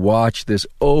people will watch this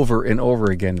over and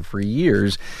over again for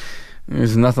years,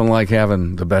 there's nothing like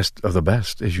having the best of the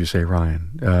best, as you say,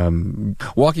 Ryan,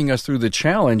 walking us through the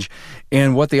challenge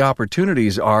and what the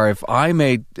opportunities are. If I'm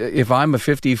a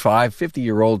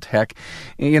 50-year-old tech,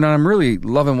 I'm really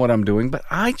loving what I'm doing, but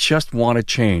I just want to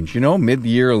change,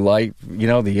 mid-year light,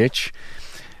 the itch.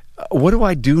 What do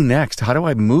I do next? How do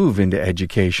I move into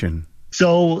education?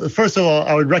 So first of all,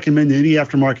 I would recommend any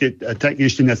aftermarket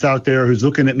technician that's out there who's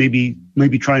looking at maybe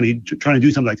trying to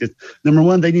do something like this. Number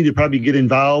one, they need to probably get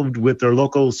involved with their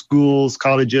local schools,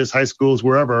 colleges, high schools,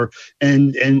 wherever,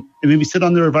 and maybe sit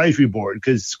on their advisory board,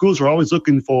 because schools are always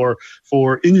looking for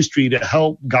industry to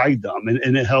help guide them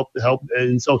and help.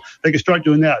 And so they can start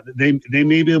doing that. They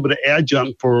may be able to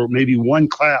adjunct for maybe one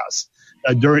class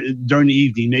during the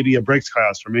evening, maybe a brakes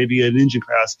class or maybe an engine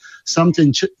class,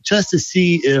 something just to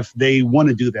see if they want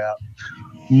to do that.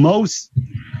 Most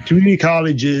community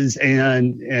colleges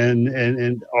and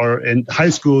high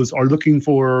schools are looking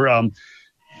for,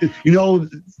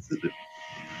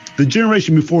 the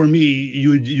generation before me,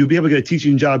 you'd be able to get a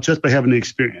teaching job just by having the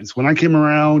experience. When I came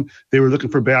around, they were looking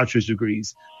for bachelor's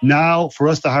degrees. Now, for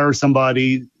us to hire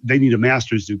somebody, they need a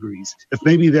master's degrees. If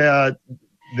maybe that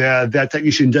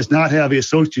technician does not have an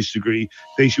associate's degree,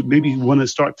 they should maybe want to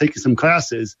start taking some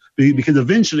classes, because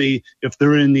eventually, if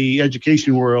they're in the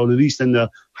education world, at least in the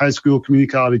high school,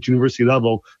 community college, university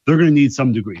level, they're going to need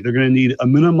some degree. They're going to need a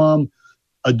minimum,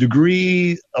 a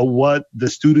degree of what the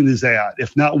student is at,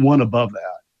 if not one above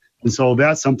that. And so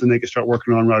that's something they can start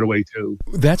working on right away, too.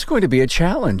 That's going to be a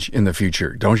challenge in the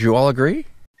future. Don't you all agree?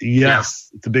 Yes,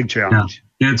 It's a big challenge.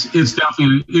 Yeah. It's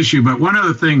definitely an issue. But one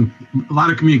other thing, a lot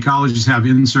of community colleges have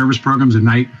in-service programs at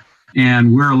night,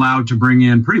 and we're allowed to bring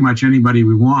in pretty much anybody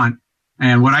we want.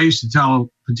 And what I used to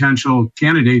tell potential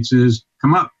candidates is,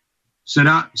 come up, sit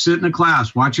in a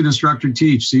class, watch an instructor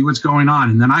teach, see what's going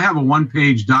on. And then I have a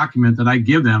one-page document that I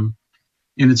give them,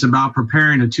 and it's about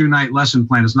preparing a 2-night lesson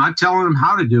plan. It's not telling them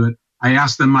how to do it. I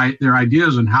ask them their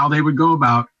ideas on how they would go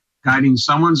about guiding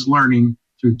someone's learning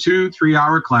through 2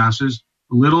 3-hour classes,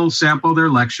 a little sample of their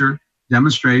lecture,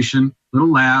 demonstration,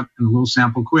 little lab, and a little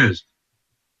sample quiz.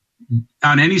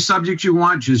 On any subject you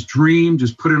want, just dream,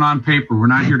 just put it on paper. We're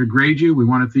not here to grade you. We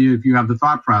want to see if you have the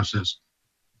thought process.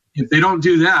 If they don't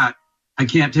do that, I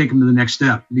can't take them to the next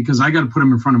step, because I got to put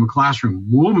them in front of a classroom.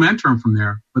 We'll mentor them from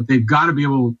there, but they've got to be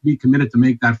able to be committed to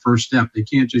make that first step. They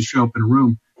can't just show up in a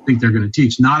room, think they're going to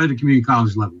teach, not at a community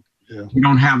college level. Yeah. We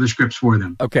don't have the scripts for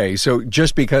them. Okay, so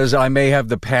just because I may have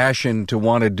the passion to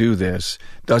want to do this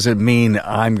doesn't mean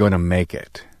I'm going to make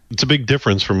it. It's a big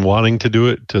difference from wanting to do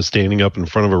it to standing up in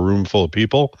front of a room full of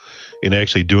people and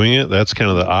actually doing it. That's kind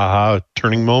of the aha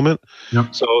turning moment.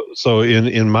 Yep. So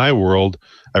in my world,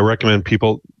 I recommend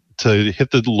people to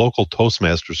hit the local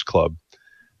Toastmasters club.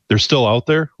 They're still out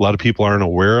there. A lot of people aren't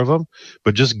aware of them,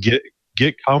 but just get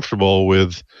comfortable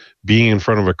with being in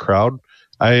front of a crowd.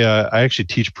 I actually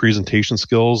teach presentation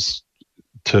skills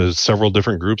to several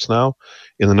different groups now.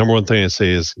 And the number one thing I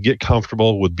say is get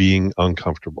comfortable with being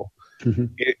uncomfortable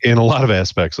in a lot of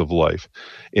aspects of life.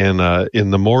 And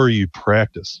the more you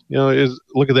practice,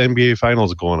 look at the NBA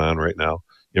finals going on right now.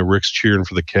 Rick's cheering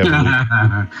for the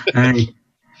Cavaliers. Hey.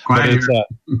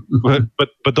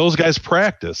 But those guys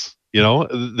practice.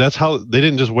 That's how they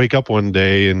didn't just wake up one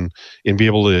day and be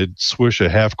able to swish a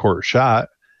half-court shot.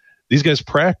 These guys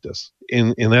practice,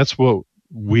 and that's what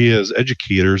we as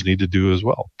educators need to do as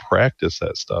well. Practice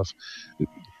that stuff,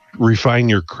 refine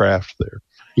your craft there.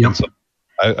 Yep. So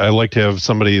I like to have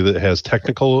somebody that has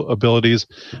technical abilities,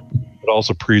 but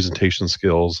also presentation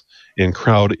skills and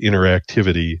crowd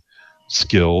interactivity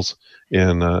skills.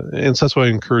 And so that's what I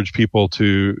encourage people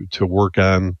to work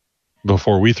on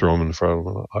before we throw them in front of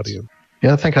an audience.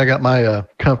 Yeah, I think I got my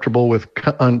comfortable with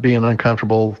being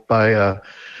uncomfortable by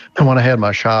when I had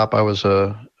my shop. I was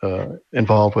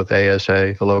involved with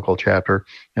ASA, the local chapter,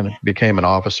 and became an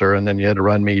officer. And then you had to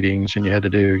run meetings, and you had to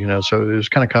do, so it was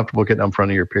kind of comfortable getting in front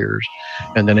of your peers.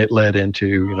 And then it led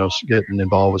into, getting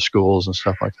involved with schools and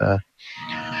stuff like that.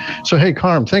 So, hey,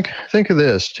 Carm, think of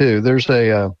this too. There's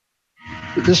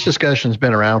this discussion's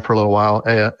been around for a little while.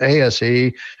 ASE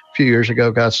a few years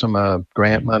ago got some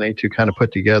grant money to kind of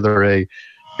put together a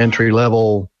entry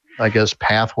level, I guess,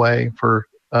 pathway for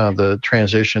the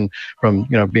transition from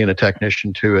being a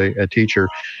technician to a teacher.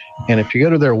 And if you go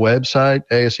to their website,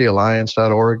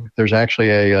 asealliance.org, there's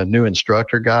actually a new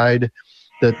instructor guide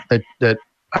that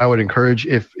I would encourage,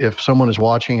 if someone is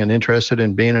watching and interested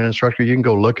in being an instructor, you can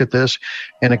go look at this.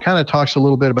 And it kind of talks a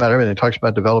little bit about everything. It talks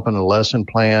about developing a lesson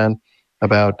plan,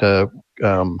 about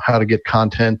how to get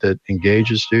content that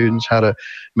engages students, how to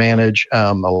manage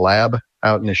a lab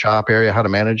out in the shop area, how to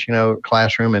manage,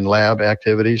 classroom and lab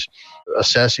activities,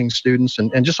 assessing students,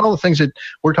 and just all the things that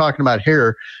we're talking about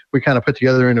here, we kind of put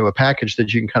together into a package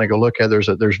that you can kind of go look at. There's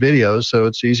videos, so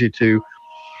it's easy to,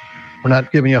 we're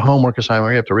not giving you a homework assignment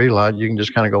where you have to read a lot. You can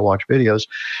just kind of go watch videos.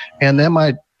 And that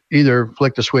might either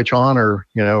flick the switch on or,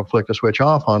 flick the switch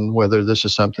off on whether this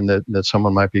is something that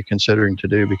someone might be considering to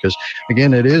do. Because,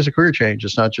 again, it is a career change.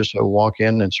 It's not just a walk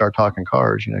in and start talking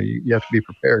cars. You have to be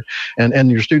prepared.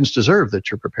 And your students deserve that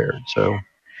you're prepared. So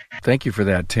thank you for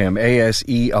that, Tim.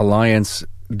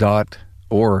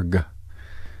 asealliance.org.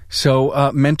 So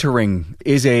mentoring,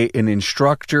 is an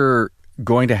instructor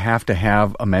going to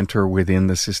have a mentor within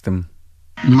the system?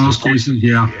 In most cases,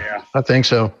 yeah. I think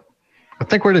so. I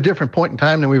think we're at a different point in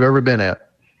time than we've ever been at,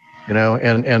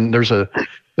 and there's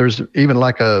even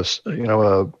like a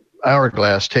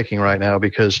hourglass ticking right now,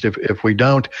 because if we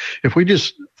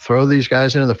just throw these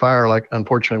guys into the fire, like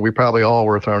unfortunately we probably all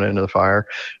were thrown into the fire,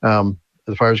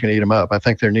 the fire's going to eat them up. I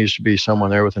think there needs to be someone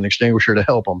there with an extinguisher to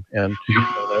help them. And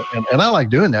I like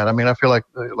doing that. I mean, I feel like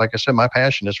I said, my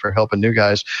passion is for helping new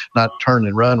guys not turn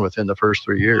and run within the first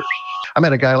 3 years. I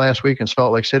met a guy last week in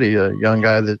Salt Lake City, a young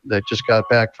guy that just got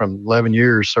back from 11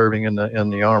 years serving in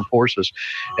the armed forces,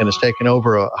 and has taken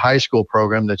over a high school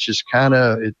program that's just kind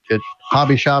of it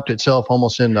hobby shopped itself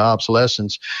almost into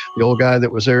obsolescence. The old guy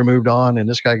that was there moved on, and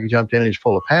this guy jumped in and he's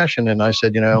full of passion. And I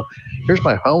said, here's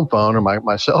my home phone or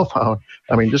my cell phone.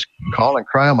 I mean, just call and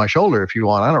cry on my shoulder if you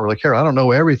want. I don't really care. I don't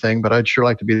know everything, but I'd sure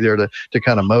like to be there to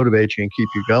kind of motivate you and keep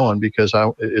you going, because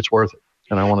it's worth it.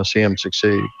 And I want to see him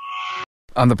succeed.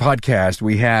 On the podcast,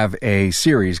 we have a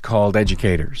series called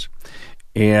Educators.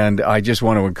 And I just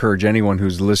want to encourage anyone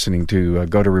who's listening to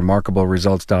go to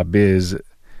remarkableresults.biz,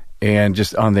 and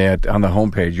just on the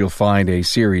homepage, you'll find a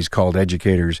series called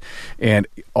Educators. And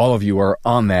all of you are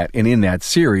on that. And in that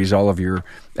series, all of your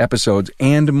episodes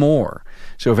and more.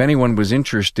 So if anyone was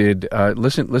interested,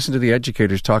 listen to the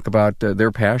educators talk about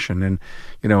their passion. And,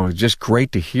 it's just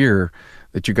great to hear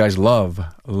that you guys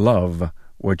love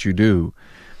what you do.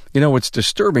 What's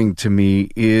disturbing to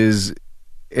me is,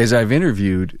 as I've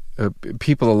interviewed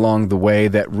people along the way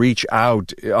that reach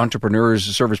out, entrepreneurs,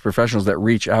 service professionals that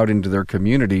reach out into their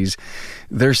communities,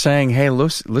 they're saying, hey,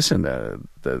 listen,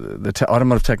 the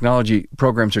automotive technology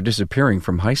programs are disappearing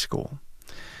from high school.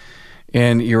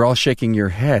 And you're all shaking your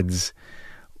heads.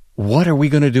 What are we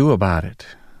going to do about it?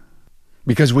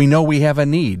 Because we know we have a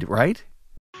need, right?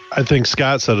 I think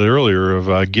Scott said it earlier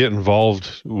of get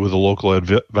involved with a local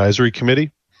advisory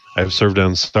committee. I've served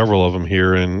on several of them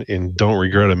here and don't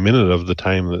regret a minute of the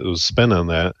time that was spent on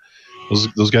that.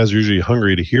 Those guys are usually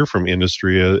hungry to hear from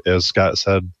industry, as Scott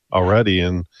said already,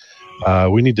 and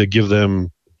we need to give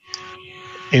them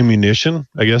ammunition,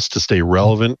 I guess, to stay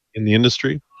relevant in the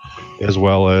industry, as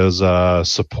well as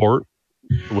support,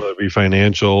 whether it be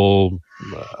financial,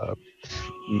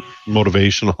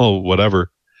 motivational,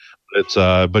 whatever.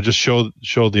 But just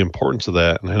show the importance of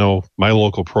that. And I know my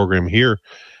local program here,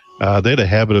 they had a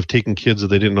habit of taking kids that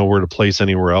they didn't know where to place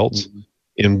anywhere else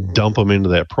and dump them into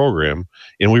that program.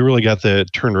 And we really got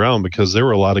that turned around because there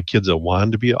were a lot of kids that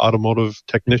wanted to be an automotive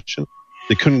technician.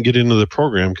 They couldn't get into the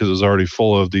program because it was already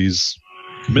full of these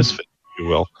misfits, if you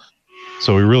will.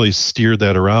 So we really steered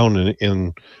that around.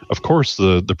 And of course,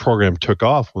 the program took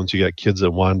off once you got kids that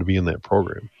wanted to be in that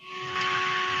program.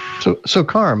 So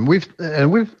Carm, we've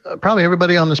probably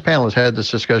everybody on this panel has had this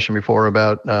discussion before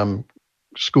about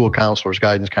school counselors,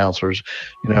 guidance counselors,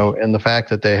 and the fact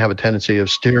that they have a tendency of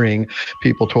steering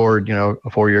people toward,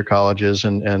 4-year colleges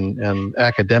and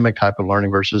academic type of learning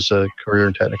versus career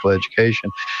and technical education.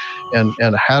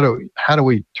 And how do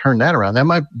we turn that around? That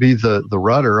might be the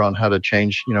rudder on how to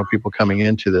change, people coming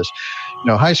into this.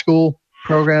 High school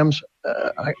programs,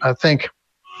 I think,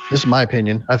 this is my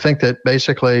opinion, I think that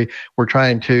basically we're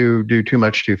trying to do too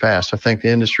much too fast. I think the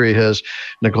industry has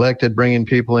neglected bringing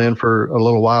people in for a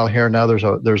little while here. Now there's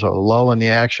a lull in the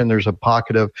action. There's a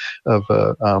pocket of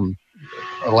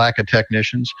a lack of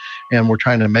technicians, and we're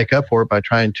trying to make up for it by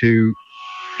trying to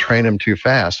train them too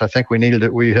fast. I think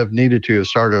we have needed to have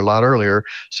started a lot earlier,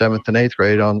 7th and 8th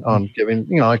grade on giving,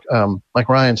 like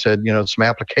Ryan said, some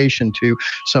application to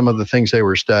some of the things they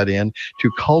were studying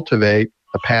to cultivate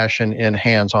a passion in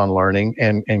hands-on learning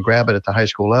and grab it at the high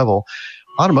school level.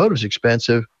 Automotive is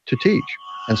expensive to teach.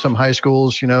 And some high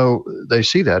schools, they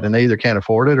see that and they either can't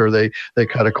afford it or they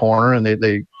cut a corner and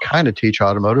they kind of teach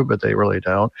automotive, but they really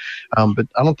don't. But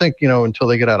I don't think, until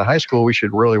they get out of high school, we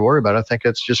should really worry about it. I think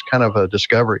it's just kind of a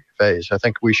discovery phase. I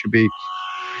think we should be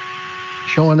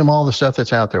showing them all the stuff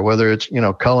that's out there, whether it's,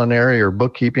 culinary or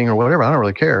bookkeeping or whatever. I don't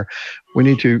really care. We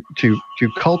need to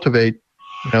cultivate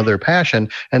their passion,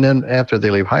 and then after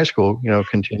they leave high school,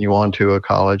 continue on to a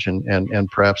college and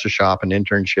perhaps a shop, an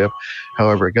internship,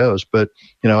 however it goes. But,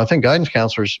 I think guidance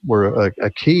counselors were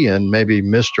a key in maybe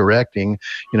misdirecting,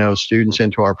 students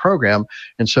into our program.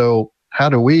 And so how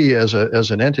do we as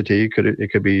an entity,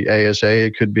 it could be ASA,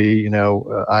 it could be,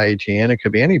 IATN, it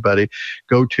could be anybody,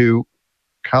 go to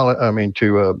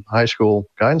high school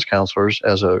guidance counselors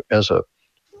as a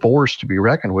force to be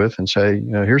reckoned with and say,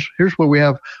 here's what we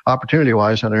have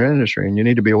opportunity-wise in our industry, and you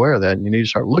need to be aware of that, and you need to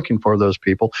start looking for those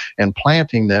people and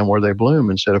planting them where they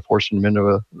bloom instead of forcing them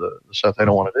into the stuff they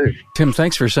don't want to do. Tim,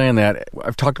 thanks for saying that.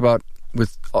 I've talked about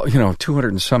with 200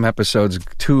 and some episodes,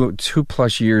 two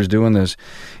plus years doing this,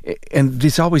 and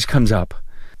this always comes up.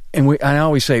 And I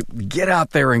always say, get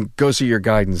out there and go see your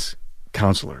guidance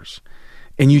counselors.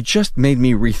 And you just made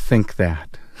me rethink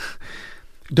that.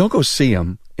 Don't go see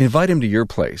them. Invite him to your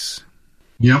place.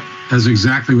 Yep, that's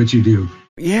exactly what you do.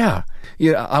 Yeah.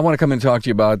 I want to come and talk to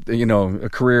you about, a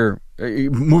career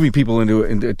moving people into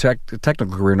a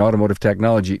technical career in automotive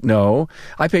technology. No,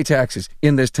 I pay taxes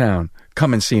in this town.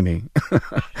 Come and see me.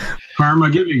 Carm, I'll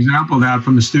give you an example of that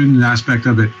from the student aspect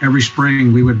of it. Every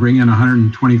spring, we would bring in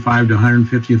 125 to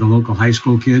 150 of the local high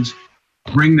school kids,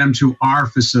 bring them to our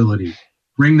facility,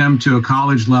 bring them to a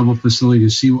college level facility to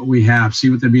see what we have, see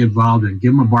what they'd be involved in,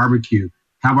 give them a barbecue,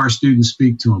 have our students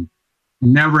speak to them.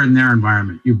 Never in their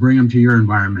environment. You bring them to your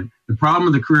environment. The problem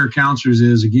with the career counselors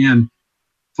is, again,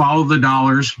 follow the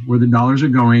dollars where the dollars are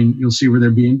going. You'll see where they're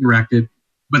being directed.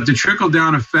 But the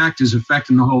trickle-down effect is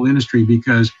affecting the whole industry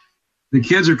because the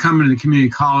kids are coming to the community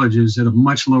colleges at a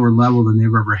much lower level than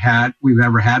we've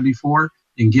ever had before,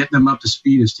 and getting them up to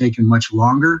speed has taken much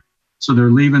longer. So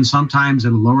they're leaving sometimes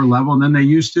at a lower level than they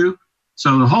used to.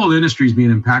 So the whole industry is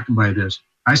being impacted by this.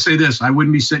 I say this, I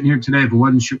wouldn't be sitting here today if it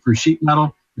wasn't for sheet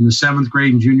metal in the 7th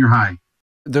grade and junior high.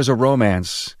 There's a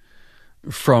romance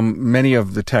from many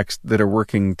of the techs that are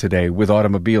working today with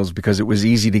automobiles because it was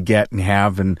easy to get and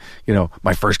have. And,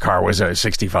 my first car was a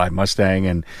 65 Mustang,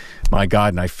 and my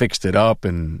God, and I fixed it up,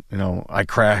 and, I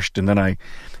crashed. And then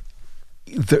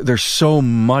there's so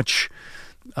much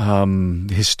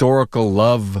historical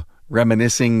love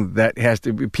reminiscing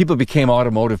that people became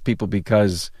automotive people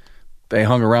because they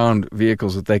hung around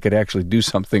vehicles that they could actually do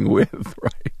something with,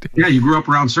 right? Yeah, you grew up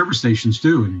around service stations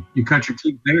too, and you cut your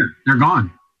teeth there. They're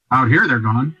gone. Out here, they're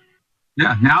gone.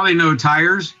 Yeah, now they know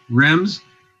tires, rims,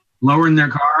 lowering their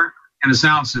car, and a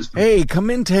sound system. Hey, come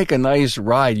in, take a nice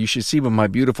ride. You should see my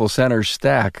beautiful center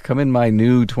stack. Come in my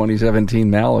new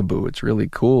 2017 Malibu. It's really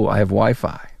cool. I have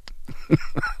Wi-Fi.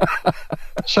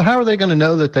 So how are they going to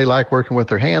know that they like working with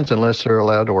their hands unless they're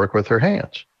allowed to work with their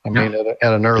hands? I mean,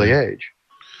 at an early age.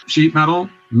 Sheet metal,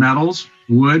 metals,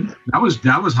 wood. That was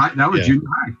high. That was junior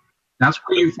high. That's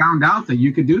where you found out that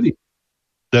you could do these.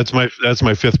 That's my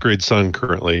 5th grade son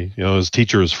currently. His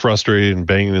teacher was frustrated and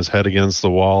banging his head against the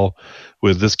wall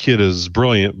with, this kid is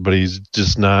brilliant, but he's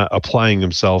just not applying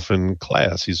himself in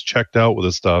class. He's checked out with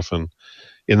his stuff. And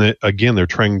again, they're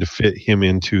trying to fit him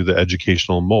into the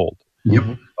educational mold.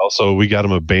 Yep. Also, we got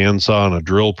him a bandsaw and a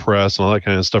drill press and all that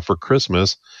kind of stuff for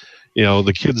Christmas.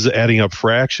 The kid's adding up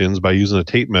fractions by using a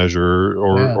tape measure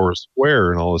or a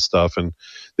square and all this stuff. And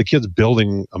the kid's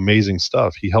building amazing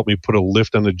stuff. He helped me put a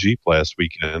lift on the Jeep last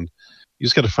weekend. You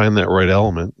just got to find that right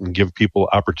element and give people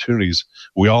opportunities.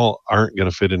 We all aren't going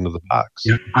to fit into the box.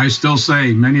 Yeah, I still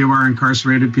say many of our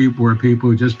incarcerated people were people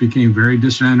who just became very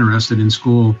disinterested in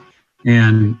school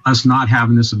and us not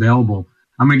having this available.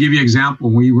 I'm going to give you an example.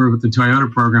 When we were with the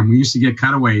Toyota program, we used to get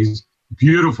cutaways,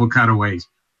 beautiful cutaways.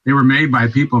 They were made by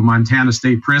people in Montana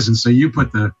State Prison. So you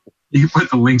put the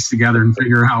links together and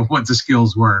figure out what the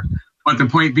skills were. But the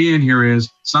point being here is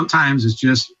sometimes it's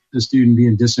just the student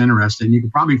being disinterested. And you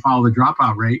can probably follow the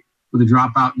dropout rate with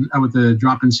the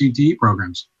drop-in CTE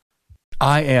programs.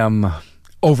 I am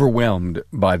overwhelmed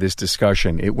by this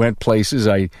discussion. It went places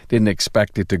I didn't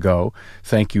expect it to go.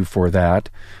 Thank you for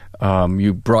that.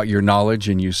 You brought your knowledge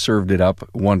and you served it up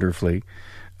wonderfully.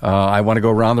 I want to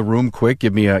go around the room quick.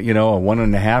 Give me a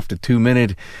 1.5 to 2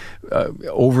 minute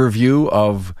overview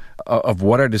of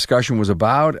what our discussion was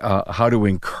about, how to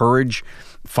encourage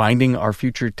finding our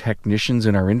future technicians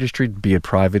in our industry, be it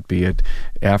private, be it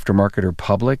aftermarket or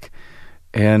public.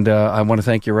 And I want to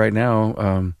thank you right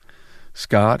now,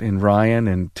 Scott and Ryan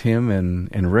and Tim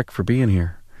and Rick, for being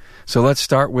here. So let's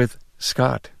start with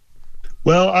Scott.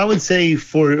 Well, I would say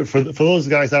for those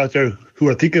guys out there who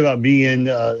are thinking about being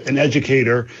an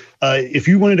educator, if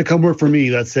you wanted to come work for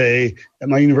me, let's say at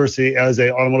my university as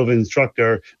an automotive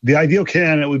instructor, the ideal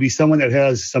candidate would be someone that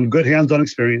has some good hands-on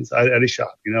experience at a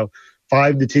shop.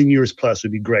 5 to 10 years plus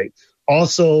would be great.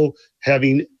 Also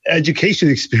having education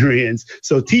experience,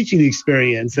 so teaching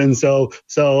experience. And so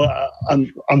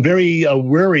I'm very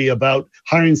wary about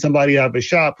hiring somebody out of a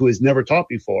shop who has never taught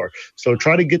before. So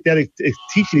try to get that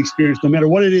teaching experience, no matter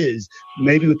what it is,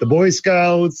 maybe with the Boy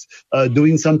Scouts,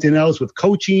 doing something else with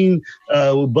coaching,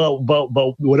 but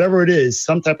whatever it is,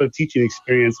 some type of teaching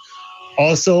experience.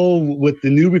 Also, with the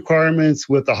new requirements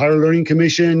with the Higher Learning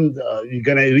Commission, you're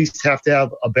going to at least have to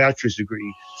have a bachelor's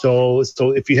degree. So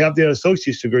if you have the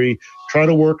associate's degree, try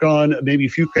to work on maybe a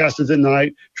few classes at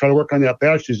night, try to work on that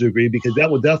bachelor's degree, because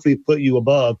that will definitely put you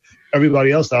above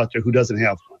everybody else out there who doesn't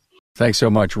have one. Thanks so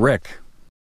much, Rick.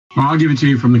 Well, I'll give it to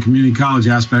you from the community college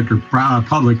aspect or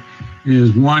public.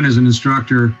 Is one, as an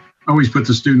instructor, always put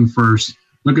the student first.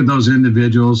 Look at those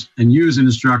individuals, and you as an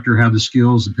instructor have the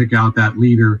skills to pick out that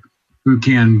leader who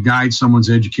can guide someone's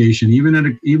education, even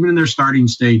in their starting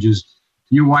stages.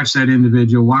 You watch that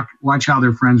individual, watch how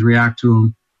their friends react to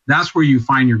them. That's where you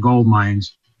find your gold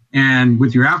mines. And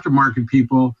with your aftermarket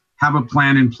people, have a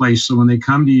plan in place so when they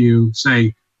come to you,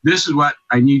 say, this is what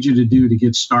I need you to do to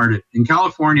get started. In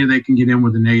California, they can get in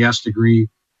with an AS degree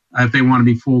if they want to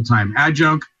be full-time.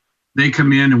 Adjunct, they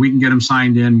come in and we can get them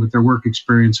signed in with their work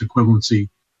experience equivalency.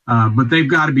 But they've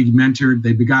got to be mentored.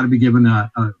 They've got to be given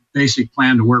a basic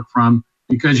plan to work from,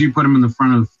 because you put them in the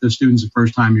front of the students the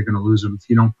first time, you're going to lose them if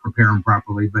you don't prepare them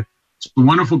properly. But it's a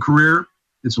wonderful career.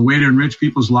 It's a way to enrich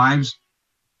people's lives.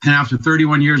 And after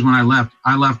 31 years when I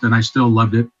left and I still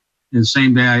loved it. And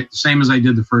same as I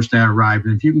did the first day I arrived.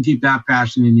 And if you can keep that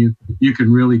passion in you, you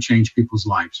can really change people's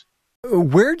lives.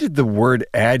 Where did the word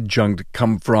adjunct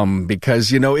come from?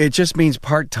 Because, it just means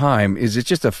part-time. Is it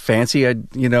just a fancy,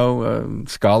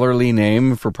 scholarly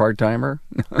name for part-timer?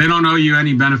 They don't owe you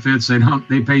any benefits.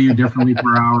 They pay you differently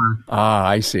per hour. Ah,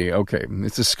 I see. Okay.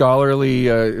 It's a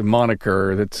scholarly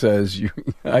moniker that says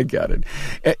I got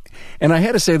it. And I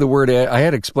had to say the word, I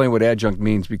had to explain what adjunct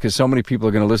means, because so many people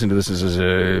are going to listen to this and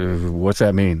say, what's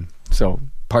that mean? So,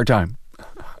 part-time.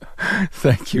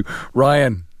 Thank you.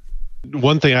 Ryan.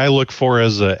 One thing I look for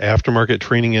as an aftermarket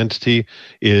training entity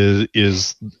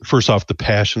is first off, the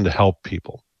passion to help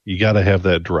people. You got to have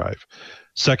that drive.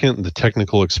 Second, the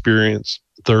technical experience.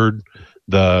 Third,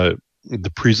 the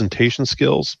presentation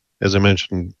skills. As I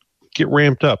mentioned, get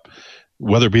ramped up,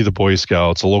 whether it be the Boy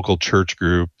Scouts, a local church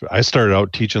group. I started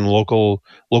out teaching local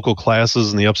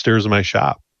classes in the upstairs of my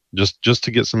shop, just to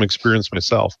get some experience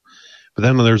myself. But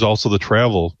then there's also the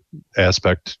travel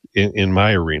aspect in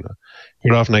my arena.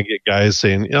 Quite often I get guys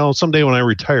saying, someday when I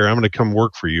retire, I'm going to come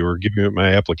work for you or give you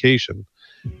my application.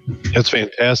 That's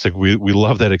fantastic. We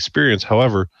love that experience.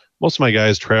 However, most of my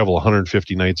guys travel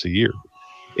 150 nights a year.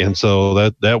 And so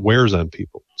that wears on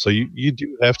people. So you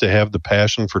do have to have the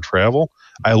passion for travel.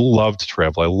 I love to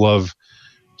travel. I love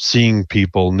seeing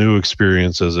people, new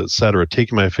experiences, et cetera,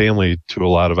 taking my family to a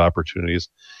lot of opportunities.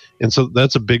 And so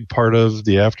that's a big part of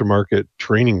the aftermarket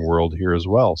training world here as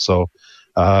well. So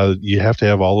you have to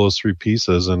have all those three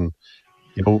pieces. And,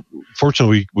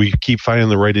 fortunately, we keep finding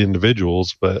the right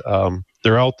individuals, but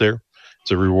they're out there. It's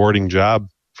a rewarding job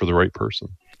for the right person.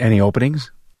 Any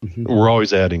openings? We're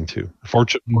always adding to.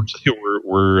 Fortunately,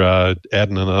 we're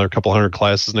adding another couple hundred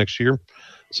classes next year.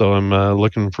 So I'm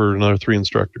looking for another 3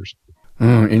 instructors.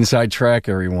 Inside track,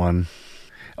 everyone.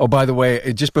 Oh, by the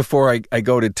way, just before I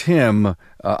go to Tim,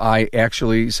 I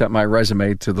actually sent my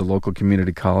resume to the local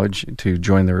community college to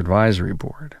join their advisory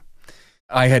board.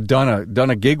 I had done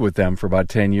a gig with them for about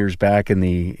 10 years back in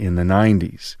the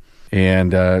 90s,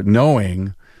 and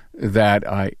knowing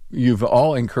that you've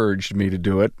all encouraged me to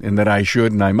do it, and that I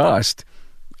should and I must,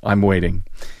 I'm waiting.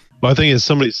 Well, I think as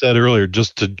somebody said earlier,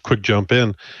 just to quick jump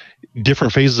in,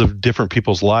 different phases of different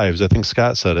people's lives. I think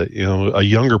Scott said it. A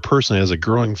younger person has a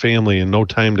growing family and no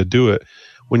time to do it.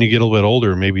 When you get a little bit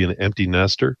older, maybe an empty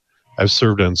nester. I've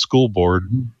served on school board.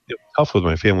 It was tough with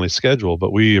my family schedule,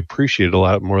 but we appreciate a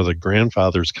lot more of the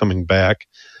grandfathers coming back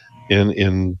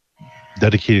and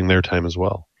dedicating their time as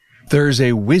well. There's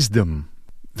a wisdom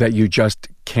that you just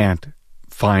can't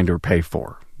find or pay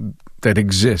for that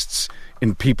exists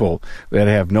in people that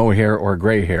have no hair or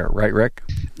gray hair. Right, Rick?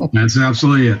 That's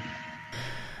absolutely it.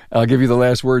 I'll give you the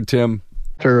last word, Tim.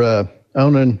 After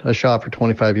owning a shop for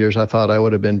 25 years, I thought I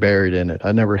would have been buried in it.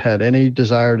 I never had any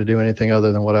desire to do anything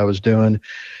other than what I was doing,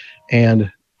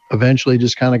 and eventually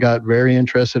just kind of got very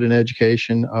interested in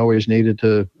education. I always needed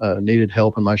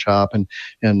help in my shop,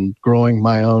 and growing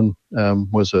my own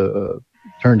was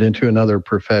turned into another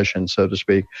profession, so to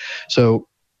speak. So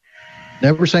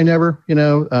never say never,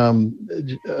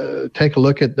 take a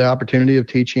look at the opportunity of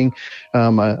teaching.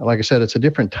 Like I said, it's a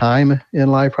different time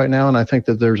in life right now. And I think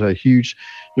that there's going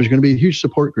to be a huge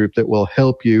support group that will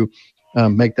help you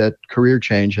make that career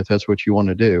change if that's what you want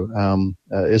to do.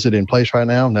 Is it in place right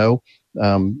now? No.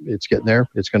 It's getting there.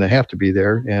 It's going to have to be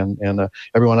there. And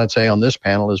everyone I'd say on this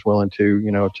panel is willing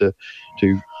to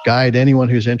guide anyone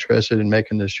who's interested in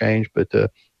making this change. But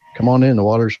come on in, the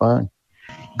water's fine.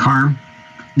 Carm.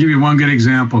 Give you one good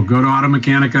example. Go to Auto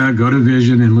Mechanica, go to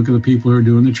Vision, and look at the people who are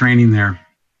doing the training there.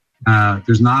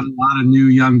 There's not a lot of new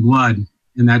young blood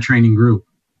in that training group.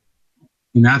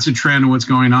 And that's a trend of what's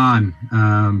going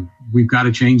on. We've got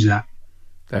to change that.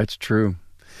 That's true.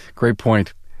 Great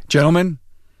point. Gentlemen,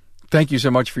 thank you so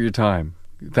much for your time.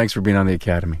 Thanks for being on the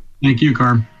Academy. Thank you,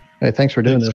 Carm. Hey, thanks for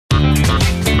doing this.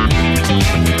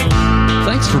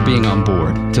 Thanks for being on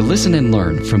board to listen and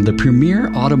learn from the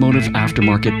premier automotive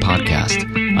aftermarket podcast.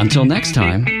 Until next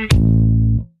time,